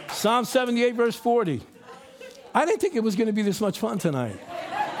 Psalm 78, verse 40. I didn't think it was going to be this much fun tonight.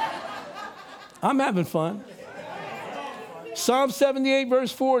 I'm having fun. Psalm 78,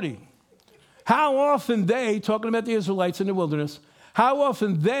 verse 40. How often they, talking about the Israelites in the wilderness, how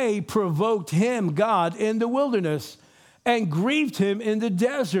often they provoked him, God, in the wilderness and grieved him in the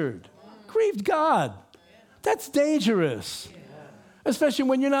desert. Grieved God. That's dangerous. Especially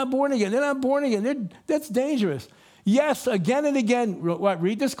when you're not born again. They're not born again. That's dangerous. Yes, again and again.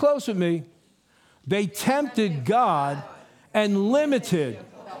 Read this close with me. They tempted God and limited.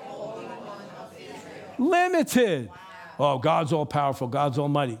 Oh, God's all powerful. God's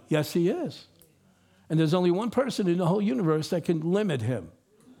almighty. Yes, he is. And there's only one person in the whole universe that can limit him.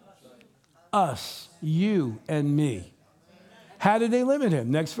 Us, you, and me. How did they limit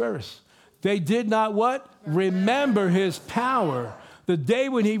him? Next verse. They did not what? Remember his power, the day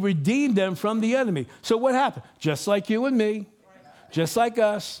when he redeemed them from the enemy. So what happened? Just like you and me, just like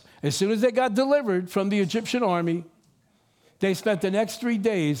us, as soon as they got delivered from the Egyptian army, they spent the next 3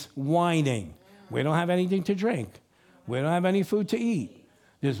 days whining. We don't have anything to drink. We don't have any food to eat.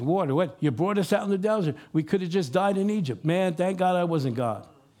 There's water. What? You brought us out in the desert. We could have just died in Egypt. Man, thank God I wasn't God.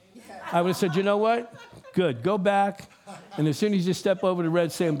 I would have said, you know what? Good. Go back, and as soon as you step over the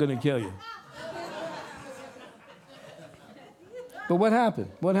red, say, I'm going to kill you. But what happened?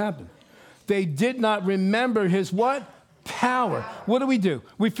 What happened? They did not remember his what? Power. What do?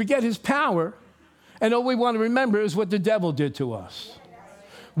 We forget his power, and all we want to remember is what the devil did to us.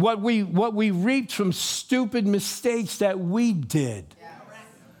 What we reaped from stupid mistakes that we did.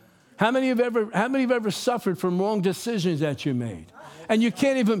 How many have ever suffered from wrong decisions that you made? And you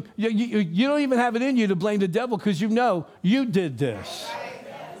can't even, you don't even have it in you to blame the devil because you know you did this.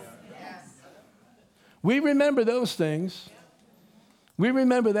 We remember those things. We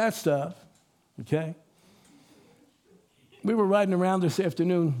remember that stuff, okay? We were riding around this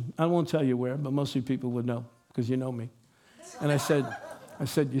afternoon. I won't tell you where, but most of you people would know because you know me. And I said,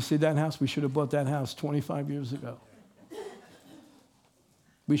 you see that house? We should have bought that house 25 years ago.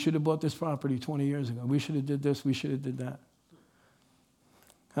 We should have bought this property 20 years ago. We should have did this. We should have did that.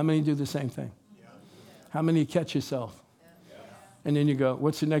 How many do the same thing? How many catch yourself? And then you go,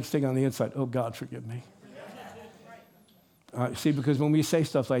 what's the next thing on the inside? Oh, God, forgive me. See, because when we say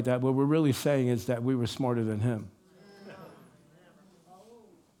stuff like that, what we're really saying is that we were smarter than him.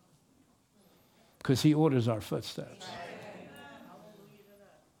 Because he orders our footsteps.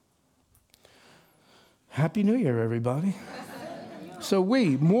 Happy New Year, everybody. So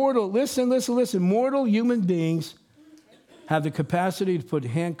we, mortal human beings have the capacity to put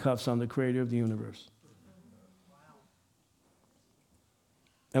handcuffs on the creator of the universe.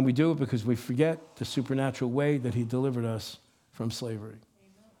 And we do it because we forget the supernatural way that he delivered us from slavery.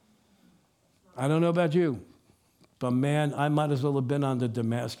 I don't know about you, but man, I might as well have been on the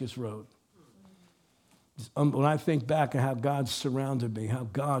Damascus Road. When I think back on how God surrounded me, how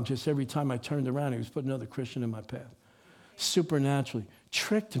God, just every time I turned around, he was putting another Christian in my path. Supernaturally.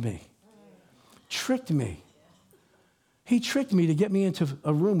 Tricked me. He tricked me to get me into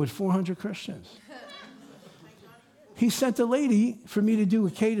a room with 400 Christians. He sent a lady for me to do a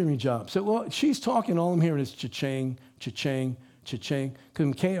catering job. So well, she's talking, all I'm hearing is cha-ching, cha-ching, cha-ching.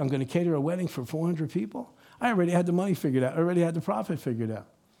 Because I'm going to cater a wedding for 400 people. I already had the money figured out. I already had the profit figured out.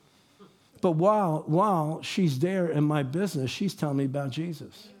 But while she's there in my business, she's telling me about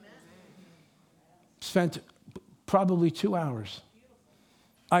Jesus. Spent probably 2 hours.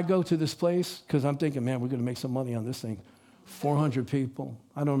 I go to this place because I'm thinking, man, we're going to make some money on this thing. 400 people.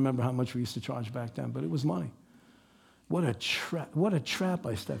 I don't remember how much we used to charge back then, but it was money. What a trap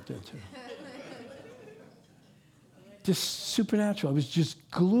I stepped into. Just supernatural. I was just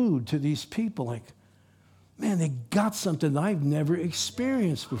glued to these people like, man, they got something that I've never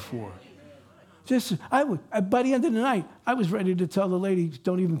experienced before. By the end of the night, I was ready to tell the lady,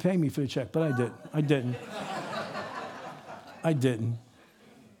 don't even pay me for the check, but I didn't.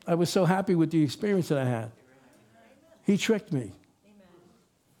 I was so happy with the experience that I had. He tricked me.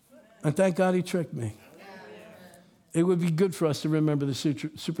 And thank God he tricked me. It would be good for us to remember the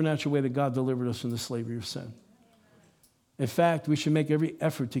supernatural way that God delivered us from the slavery of sin. In fact, we should make every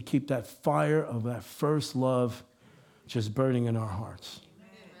effort to keep that fire of that first love just burning in our hearts.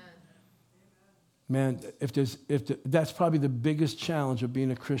 Man, that's probably the biggest challenge of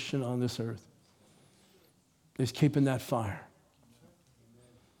being a Christian on this earth, is keeping that fire,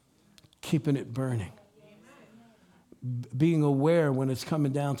 keeping it burning, being aware when it's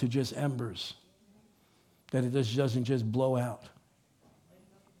coming down to just embers, that it just doesn't just blow out.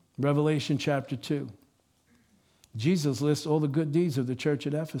 Revelation chapter 2. Jesus lists all the good deeds of the church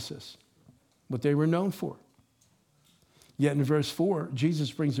at Ephesus, what they were known for. Yet in verse 4, Jesus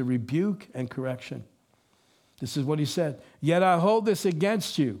brings a rebuke and correction. This is what he said. Yet I hold this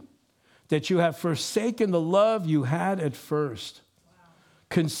against you, that you have forsaken the love you had at first. Wow.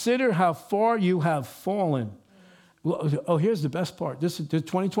 Consider how far you have fallen. Well, here's the best part. This is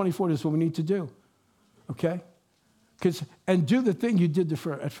 2024. This is what we need to do. Okay? And do the thing you did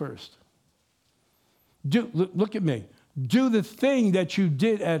at first. Look at me. Do the thing that you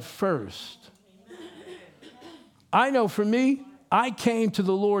did at first. I know for me, I came to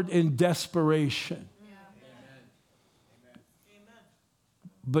the Lord in desperation.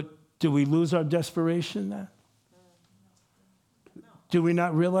 But do we lose our desperation then? Do we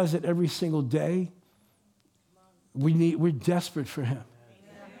not realize that every single day we're desperate for him?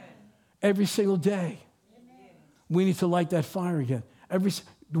 Every single day. We need to light that fire again.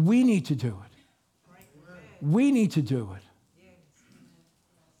 We need to do it. We need to do it.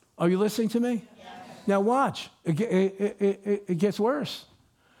 Are you listening to me? Now watch. It gets worse.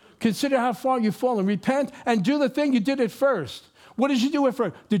 Consider how far you've fallen. Repent and do the thing you did at first. What did you do at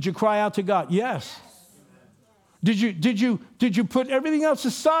first? Did you cry out to God? Yes. Did you put everything else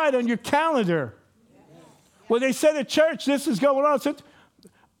aside on your calendar? Well, they said at church, this is going on.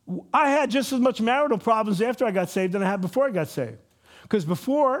 I had just as much marital problems after I got saved than I had before I got saved. Because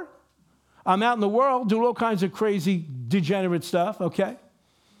before, I'm out in the world doing all kinds of crazy, degenerate stuff, okay?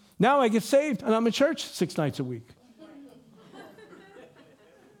 Now I get saved, and I'm in church 6 nights a week.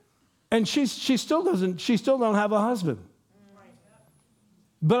 And she still don't have a husband.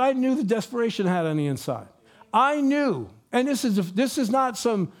 But I knew the desperation I had on the inside. I knew, and this is not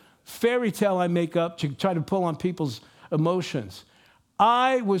some fairy tale I make up to try to pull on people's emotions.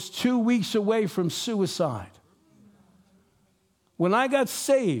 I was 2 weeks away from suicide. When I got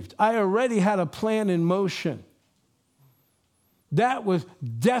saved, I already had a plan in motion. That was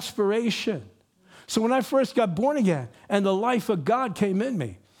desperation. So when I first got born again and the life of God came in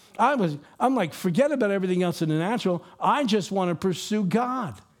me, I'm like, forget about everything else in the natural. I just want to pursue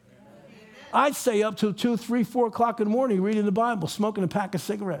God. I'd stay up till 2, 3, 4 o'clock in the morning reading the Bible, smoking a pack of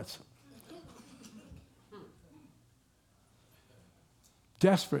cigarettes.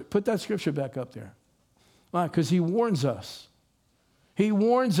 Desperate. Put that scripture back up there. Why? Because he warns us. He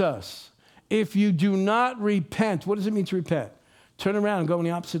warns us. If you do not repent, what does it mean to repent? Turn around and go in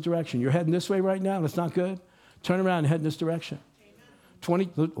the opposite direction. You're heading this way right now, that's not good. Turn around and head in this direction.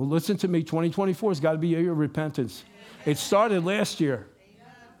 Listen to me, 2024 has got to be a year of repentance. It started last year.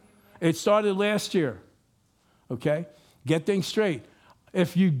 Okay? Get things straight.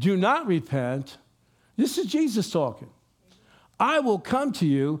 If you do not repent, this is Jesus talking. I will come to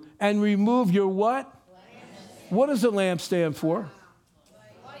you and remove your what? What does the lamp stand for?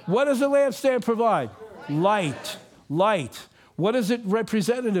 What does the lampstand provide? Light. Light. What is it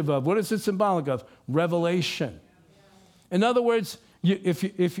representative of? What is it symbolic of? Revelation. In other words,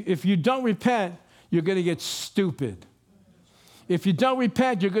 if you don't repent, you're going to get stupid. If you don't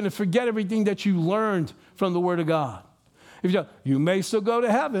repent, you're going to forget everything that you learned from the Word of God. You may still go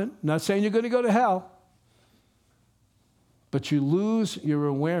to heaven. I'm not saying you're going to go to hell. But you lose your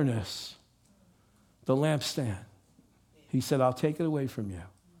awareness. The lampstand. He said, I'll take it away from you.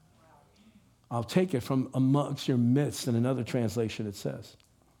 I'll take it from amongst your midst. In another translation it says.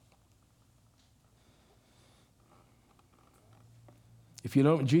 If you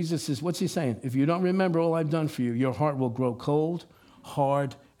don't, Jesus is, what's he saying? If you don't remember all I've done for you, your heart will grow cold,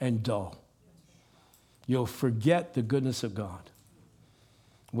 hard, and dull. You'll forget the goodness of God.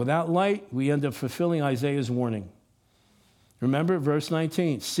 Without light, we end up fulfilling Isaiah's warning. Remember verse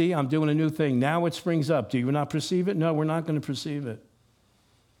 19. See, I'm doing a new thing. Now it springs up. Do you not perceive it? No, we're not going to perceive it.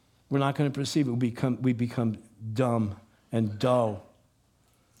 We're not going to perceive it. We become dumb and dull.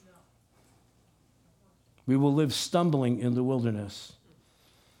 We will live stumbling in the wilderness.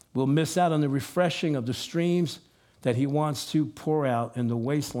 We'll miss out on the refreshing of the streams that he wants to pour out in the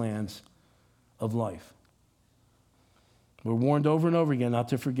wastelands of life. We're warned over and over again not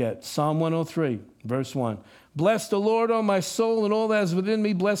to forget. Psalm 103, verse 1. Bless the Lord, O my soul, and all that is within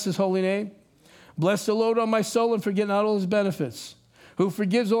me. Bless his holy name. Bless the Lord, O my soul, and forget not all his benefits. Who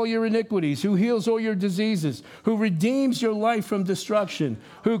forgives all your iniquities, who heals all your diseases, who redeems your life from destruction,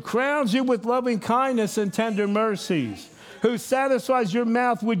 who crowns you with loving kindness and tender mercies, who satisfies your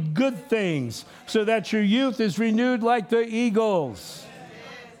mouth with good things, so that your youth is renewed like the eagles.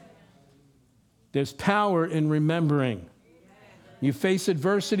 There's power in remembering. You face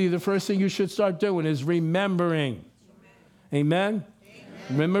adversity, the first thing you should start doing is remembering. Amen?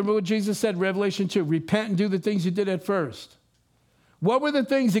 Remember what Jesus said, Revelation 2, repent and do the things you did at first. What were the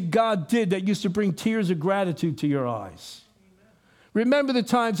things that God did that used to bring tears of gratitude to your eyes? Remember the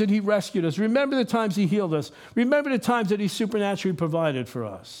times that he rescued us. Remember the times he healed us. Remember the times that he supernaturally provided for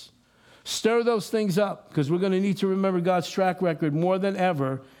us. Stir those things up, because we're going to need to remember God's track record more than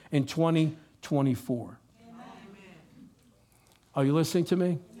ever in 2024. Amen. Are you listening to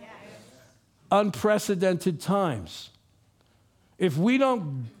me? Yes. Unprecedented times. If we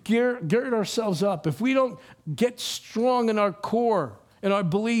don't gird ourselves up, if we don't get strong in our core, in our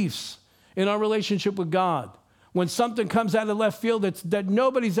beliefs, in our relationship with God, when something comes out of left field that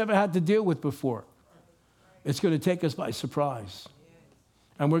nobody's ever had to deal with before, it's going to take us by surprise.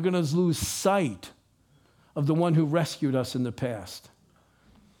 And we're going to lose sight of the one who rescued us in the past.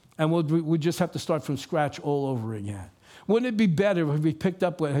 And we just have to start from scratch all over again. Wouldn't it be better if we picked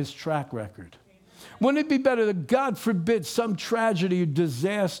up with his track record? Wouldn't it be better that, God forbid, some tragedy,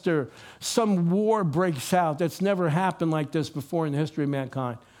 disaster, some war breaks out that's never happened like this before in the history of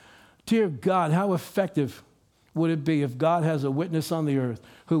mankind? Dear God, how effective would it be if God has a witness on the earth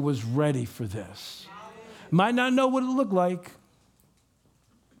who was ready for this? Might not know what it looked like,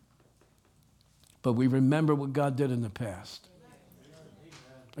 but we remember what God did in the past.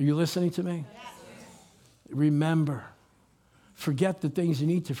 Are you listening to me? Remember. Forget the things you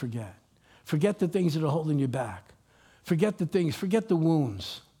need to forget. Forget the things that are holding you back. Forget the things, forget the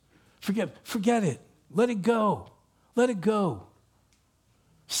wounds. Forget it. Let it go. Let it go.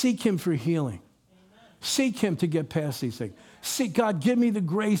 Seek him for healing. Seek him to get past these things. Seek, God, give me the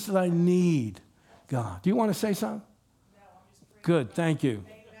grace that I need. God, do you want to say something? Good, thank you.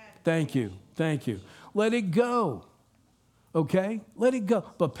 Thank you, thank you. Let it go, okay? Let it go.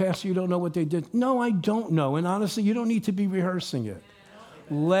 But Pastor, you don't know what they did. No, I don't know. And honestly, you don't need to be rehearsing it.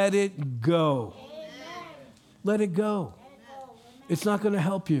 Let it go. Let it go. It's not going to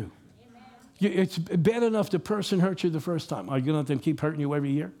help you. It's bad enough the person hurt you the first time. Are you going to let them keep hurting you every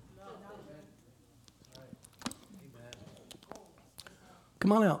year?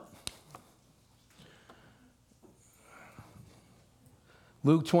 Come on out.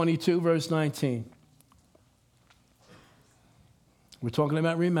 Luke 22, verse 19. We're talking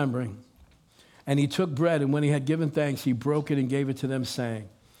about remembering. And he took bread, and when he had given thanks, he broke it and gave it to them, saying,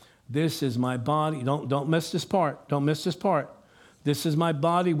 this is my body. Don't miss this part. Don't miss this part. This is my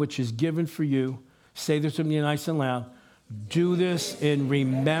body, which is given for you. Say this with me nice and loud. Do this in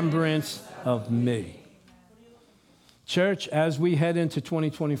remembrance of me. Church, as we head into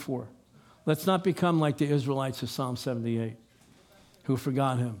 2024, let's not become like the Israelites of Psalm 78 who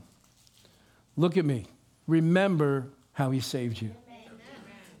forgot him. Look at me. Remember how he saved you.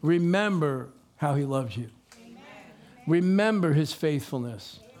 Remember how he loved you. Remember his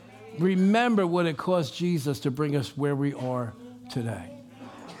faithfulness. Remember what it cost Jesus to bring us where we are today.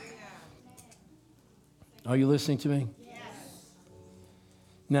 Are you listening to me? Yes.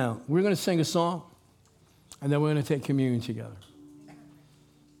 Now, we're going to sing a song, and then we're going to take communion together.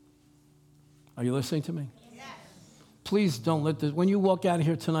 Are you listening to me? Yes. Please don't let this, when you walk out of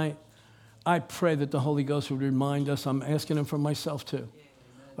here tonight, I pray that the Holy Ghost would remind us, I'm asking him for myself too,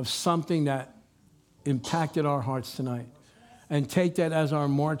 of something that impacted our hearts tonight, and take that as our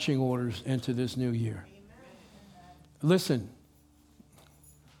marching orders into this new year. Listen.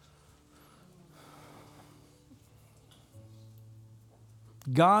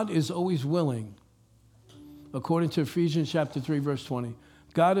 God is always willing, according to Ephesians chapter 3, verse 20,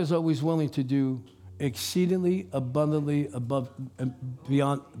 God is always willing to do exceedingly abundantly above and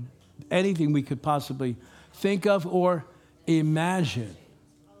beyond anything we could possibly think of or imagine.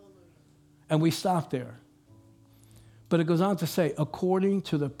 And we stop there. But it goes on to say, according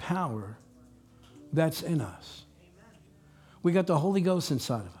to the power that's in us. We got the Holy Ghost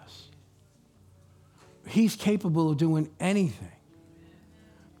inside of us. He's capable of doing anything.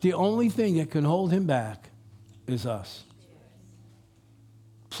 The only thing that can hold him back is us.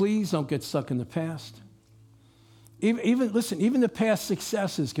 Please don't get stuck in the past. Even the past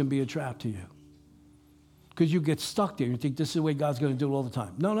successes can be a trap to you. Because you get stuck there. You think this is the way God's going to do it all the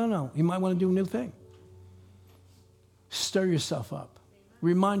time. No. He might want to do a new thing. Stir yourself up.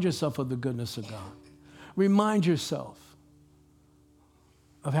 Remind yourself of the goodness of God. Remind yourself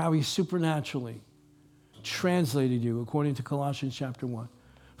of how he supernaturally translated you, according to Colossians chapter 1,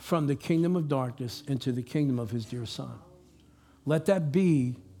 from the kingdom of darkness into the kingdom of his dear Son. Let that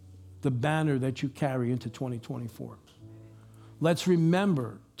be the banner that you carry into 2024. Let's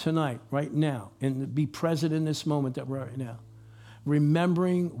remember tonight, right now, and be present in this moment that we're right now,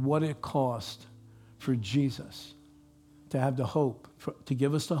 remembering what it cost for Jesus to have the hope, to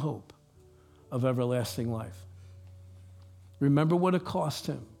give us the hope of everlasting life. Remember what it cost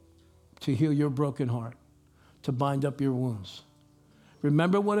him to heal your broken heart, to bind up your wounds.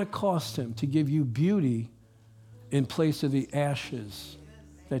 Remember what it cost him to give you beauty in place of the ashes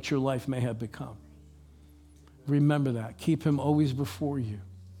that your life may have become. Remember that. Keep him always before you.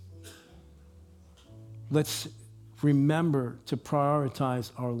 Let's remember to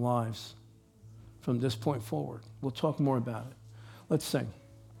prioritize our lives from this point forward. We'll talk more about it. Let's sing.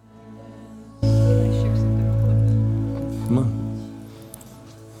 Come on.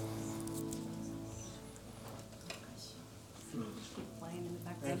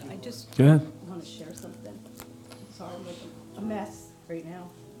 Go ahead. I want to share something. Sorry, I'm making a mess right now.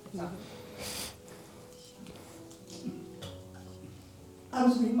 I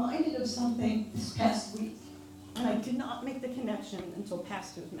was reminded of something this past week, and I did not make the connection until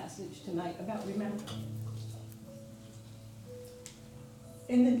Pastor's message tonight about remembering.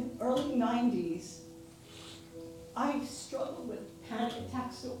 In the early 90s, I struggled with panic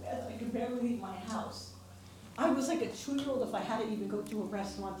attacks so bad that I could barely leave my house. I was like a 2-year-old if I had to even go to a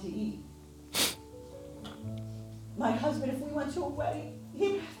restaurant to eat. My husband, if we went to a wedding,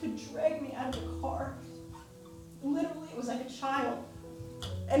 he would have to drag me out of the car. Literally, it was like a child.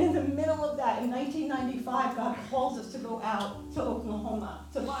 And in the middle of that, in 1995, God calls us to go out to Oklahoma,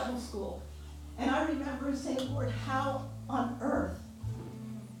 to Bible school. And I remember saying, Lord, how on earth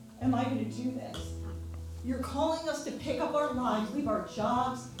am I going to do this? You're calling us to pick up our lives, leave our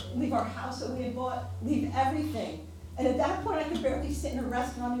jobs, leave our house that we had bought, leave everything. And at that point, I could barely sit in a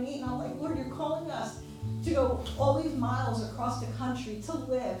restaurant and eat. And I'm like, Lord, you're calling us to go all these miles across the country to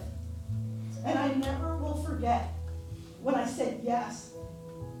live. And I never will forget when I said yes.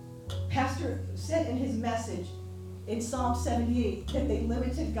 Pastor said in his message in Psalm 78 that they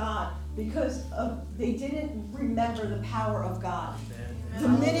limited God because they didn't remember the power of God. The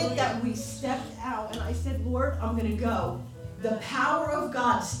minute that we stepped out and I said, Lord, I'm going to go, the power of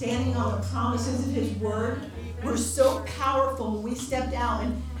God standing on the promises of his word were so powerful when we stepped out.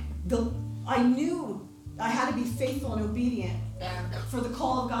 And I knew I had to be faithful and obedient for the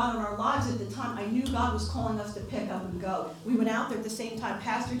call of God in our lives at the time. I knew God was calling us to pick up and go. We went out there at the same time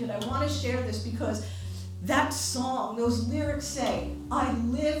Pastor did. I want to share this because that song, those lyrics say, I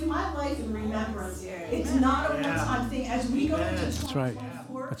live my life in remembrance. It's not a one-time thing. As we go into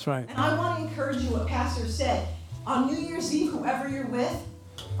 2024, That's right. And I want to encourage you what Pastor said. On New Year's Eve, whoever you're with,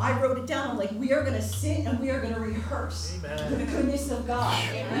 I wrote it down. I'm like, we are going to sit and we are going to rehearse the goodness of God.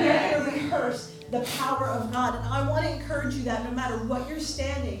 We are going to rehearse the power of God. And I want to encourage you that no matter what you're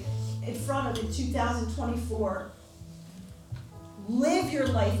standing in front of in 2024, live your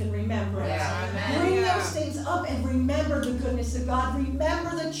life in remembrance. Bring those things up and remember the goodness of God.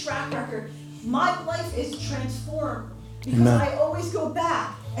 Remember the track record. My life is transformed because I always go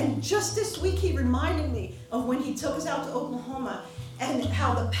back. And just this week, he reminded me of when he took us out to Oklahoma and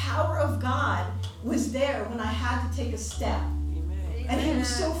how the power of God was there when I had to take a step. And he was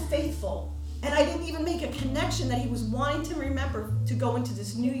so faithful. And I didn't even make a connection that he was wanting to remember to go into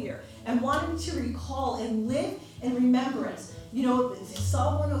this new year and wanting to recall and live in remembrance. You know,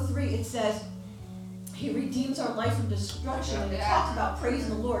 Psalm 103, it says, he redeems our life from destruction. And it talks about praising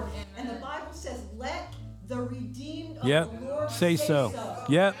the Lord. And the Bible says, let the redeemed of the Lord say so.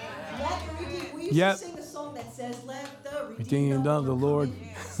 Yep. Let the redeemed. We used to sing a song that says, let the redeemed of the Lord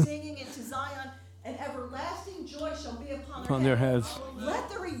singing into Zion, and everlasting joy shall be upon their heads. Let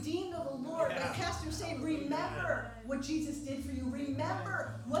the redeemed of the Lord, like Pastor said, remember what Jesus did for you.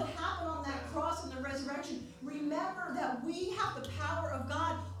 Remember what happened on that cross and the resurrection. Remember that we have the power of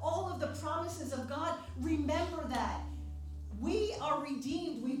God, all of the promises of God. Remember that. We are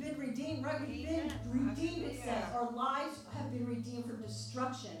redeemed. We've been redeemed, right? We've been redeemed, it says. Our lives have been redeemed from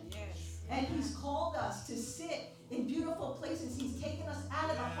destruction. And he's called us to sit in beautiful places. He's taken us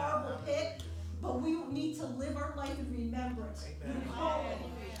out of the horrible pit. But we need to live our life in remembrance.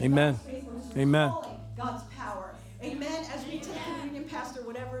 Amen. Amen. God's power. Amen. As we take communion, Pastor,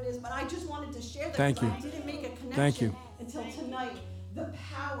 whatever it is. But I just wanted to share that. Thank you. I didn't make a connection Thank you. until tonight. The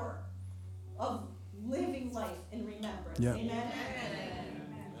power of living life in remembrance. Yeah. Amen.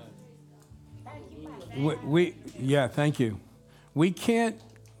 Thank you. We can't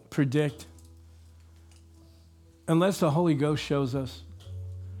predict unless the Holy Ghost shows us.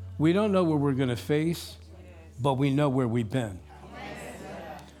 We don't know where we're going to face, but we know where we've been.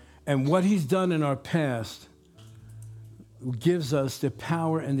 And what he's done in our past gives us the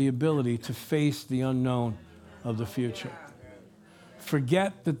power and the ability to face the unknown of the future.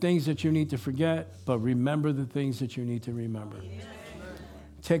 Forget the things that you need to forget, but remember the things that you need to remember.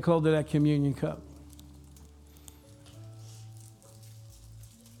 Take hold of that communion cup.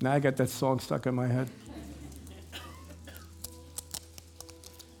 Now I got that song stuck in my head.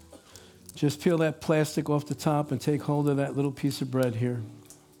 Just peel that plastic off the top and take hold of that little piece of bread here.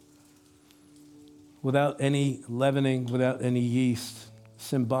 Without any leavening, without any yeast,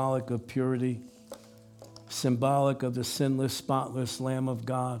 symbolic of purity, symbolic of the sinless, spotless Lamb of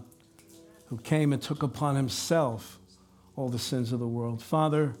God who came and took upon himself all the sins of the world.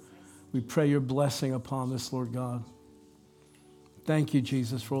 Father, we pray your blessing upon this, Lord God. Thank you,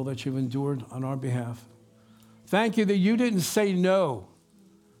 Jesus, for all that you've endured on our behalf. Thank you that you didn't say no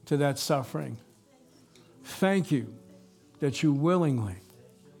to that suffering. Thank you that you willingly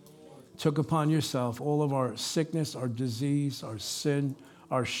took upon yourself all of our sickness, our disease, our sin,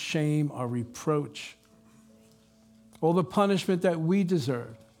 our shame, our reproach, all the punishment that we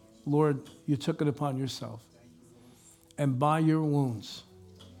deserve. Lord, you took it upon yourself. And by your wounds,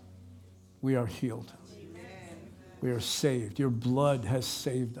 we are healed. We are saved. Your blood has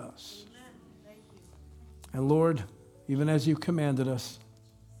saved us. And Lord, even as you commanded us,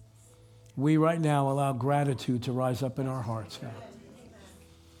 we right now allow gratitude to rise up in our hearts, God.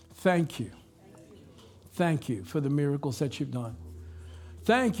 Thank you. Thank you for the miracles that you've done.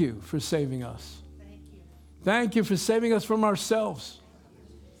 Thank you for saving us. Thank you for saving us from ourselves.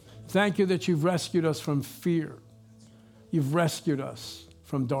 Thank you that you've rescued us from fear. You've rescued us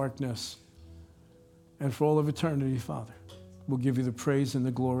from darkness. And for all of eternity, Father, we'll give you the praise and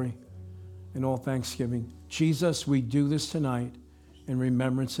the glory and all thanksgiving. Jesus, we do this tonight in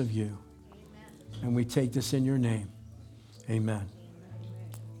remembrance of you. And we take this in your name. Amen.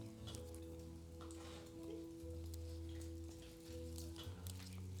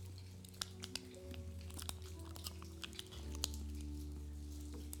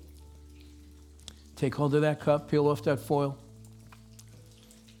 Take hold of that cup, peel off that foil.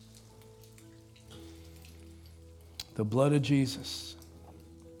 The blood of Jesus.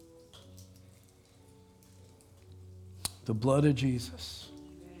 The blood of Jesus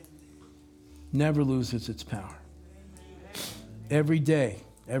never loses its power. Every day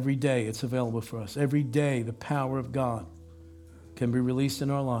it's available for us. Every day the power of God can be released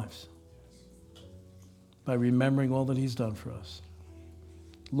in our lives by remembering all that he's done for us.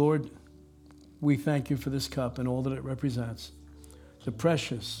 Lord, we thank you for this cup and all that it represents. The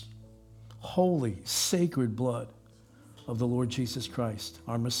precious, holy, sacred blood of the Lord Jesus Christ,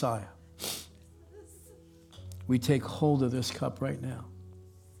 our Messiah. We take hold of this cup right now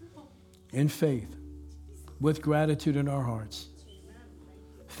in faith, with gratitude in our hearts.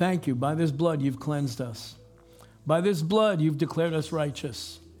 Thank you. By this blood, you've cleansed us. By this blood, you've declared us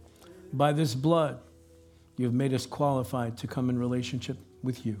righteous. By this blood, you've made us qualified to come in relationship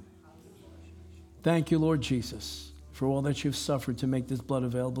with you. Thank you, Lord Jesus, for all that you've suffered to make this blood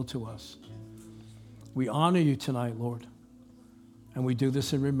available to us. We honor you tonight, Lord, and we do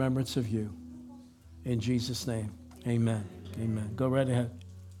this in remembrance of you. In Jesus' name, amen. Amen. Go right ahead.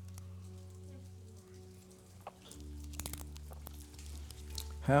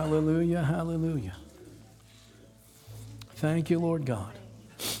 Hallelujah, hallelujah. Thank you, Lord God.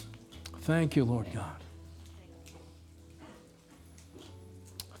 Thank you, Lord God.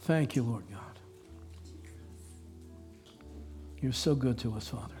 Thank you, Lord God. You're so good to us,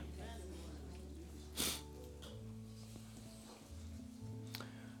 Father.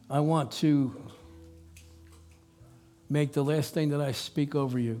 I want to make the last thing that I speak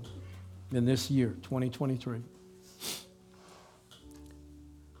over you in this year, 2023.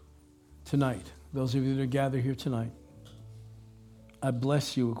 Tonight, those of you that are gathered here tonight, I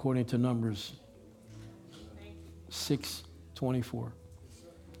bless you according to Numbers 6:24.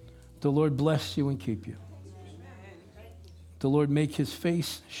 The Lord bless you and keep you. The Lord make his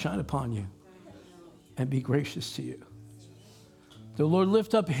face shine upon you and be gracious to you. The Lord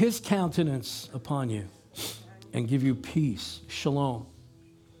lift up his countenance upon you and give you peace, shalom,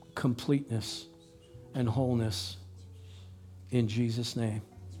 completeness, and wholeness. In Jesus' name,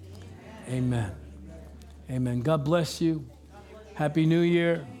 amen. Amen. God bless you. Happy New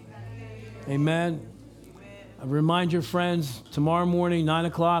Year. Amen. Remind your friends, tomorrow morning, 9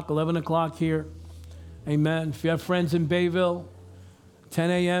 o'clock, 11 o'clock here. Amen. If you have friends in Bayville, 10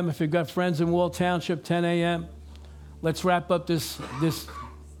 a.m. If you've got friends in Wall Township, 10 a.m. Let's wrap up this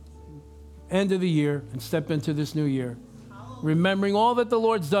end of the year and step into this new year, remembering all that the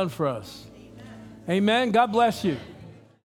Lord's done for us. Amen. God bless you.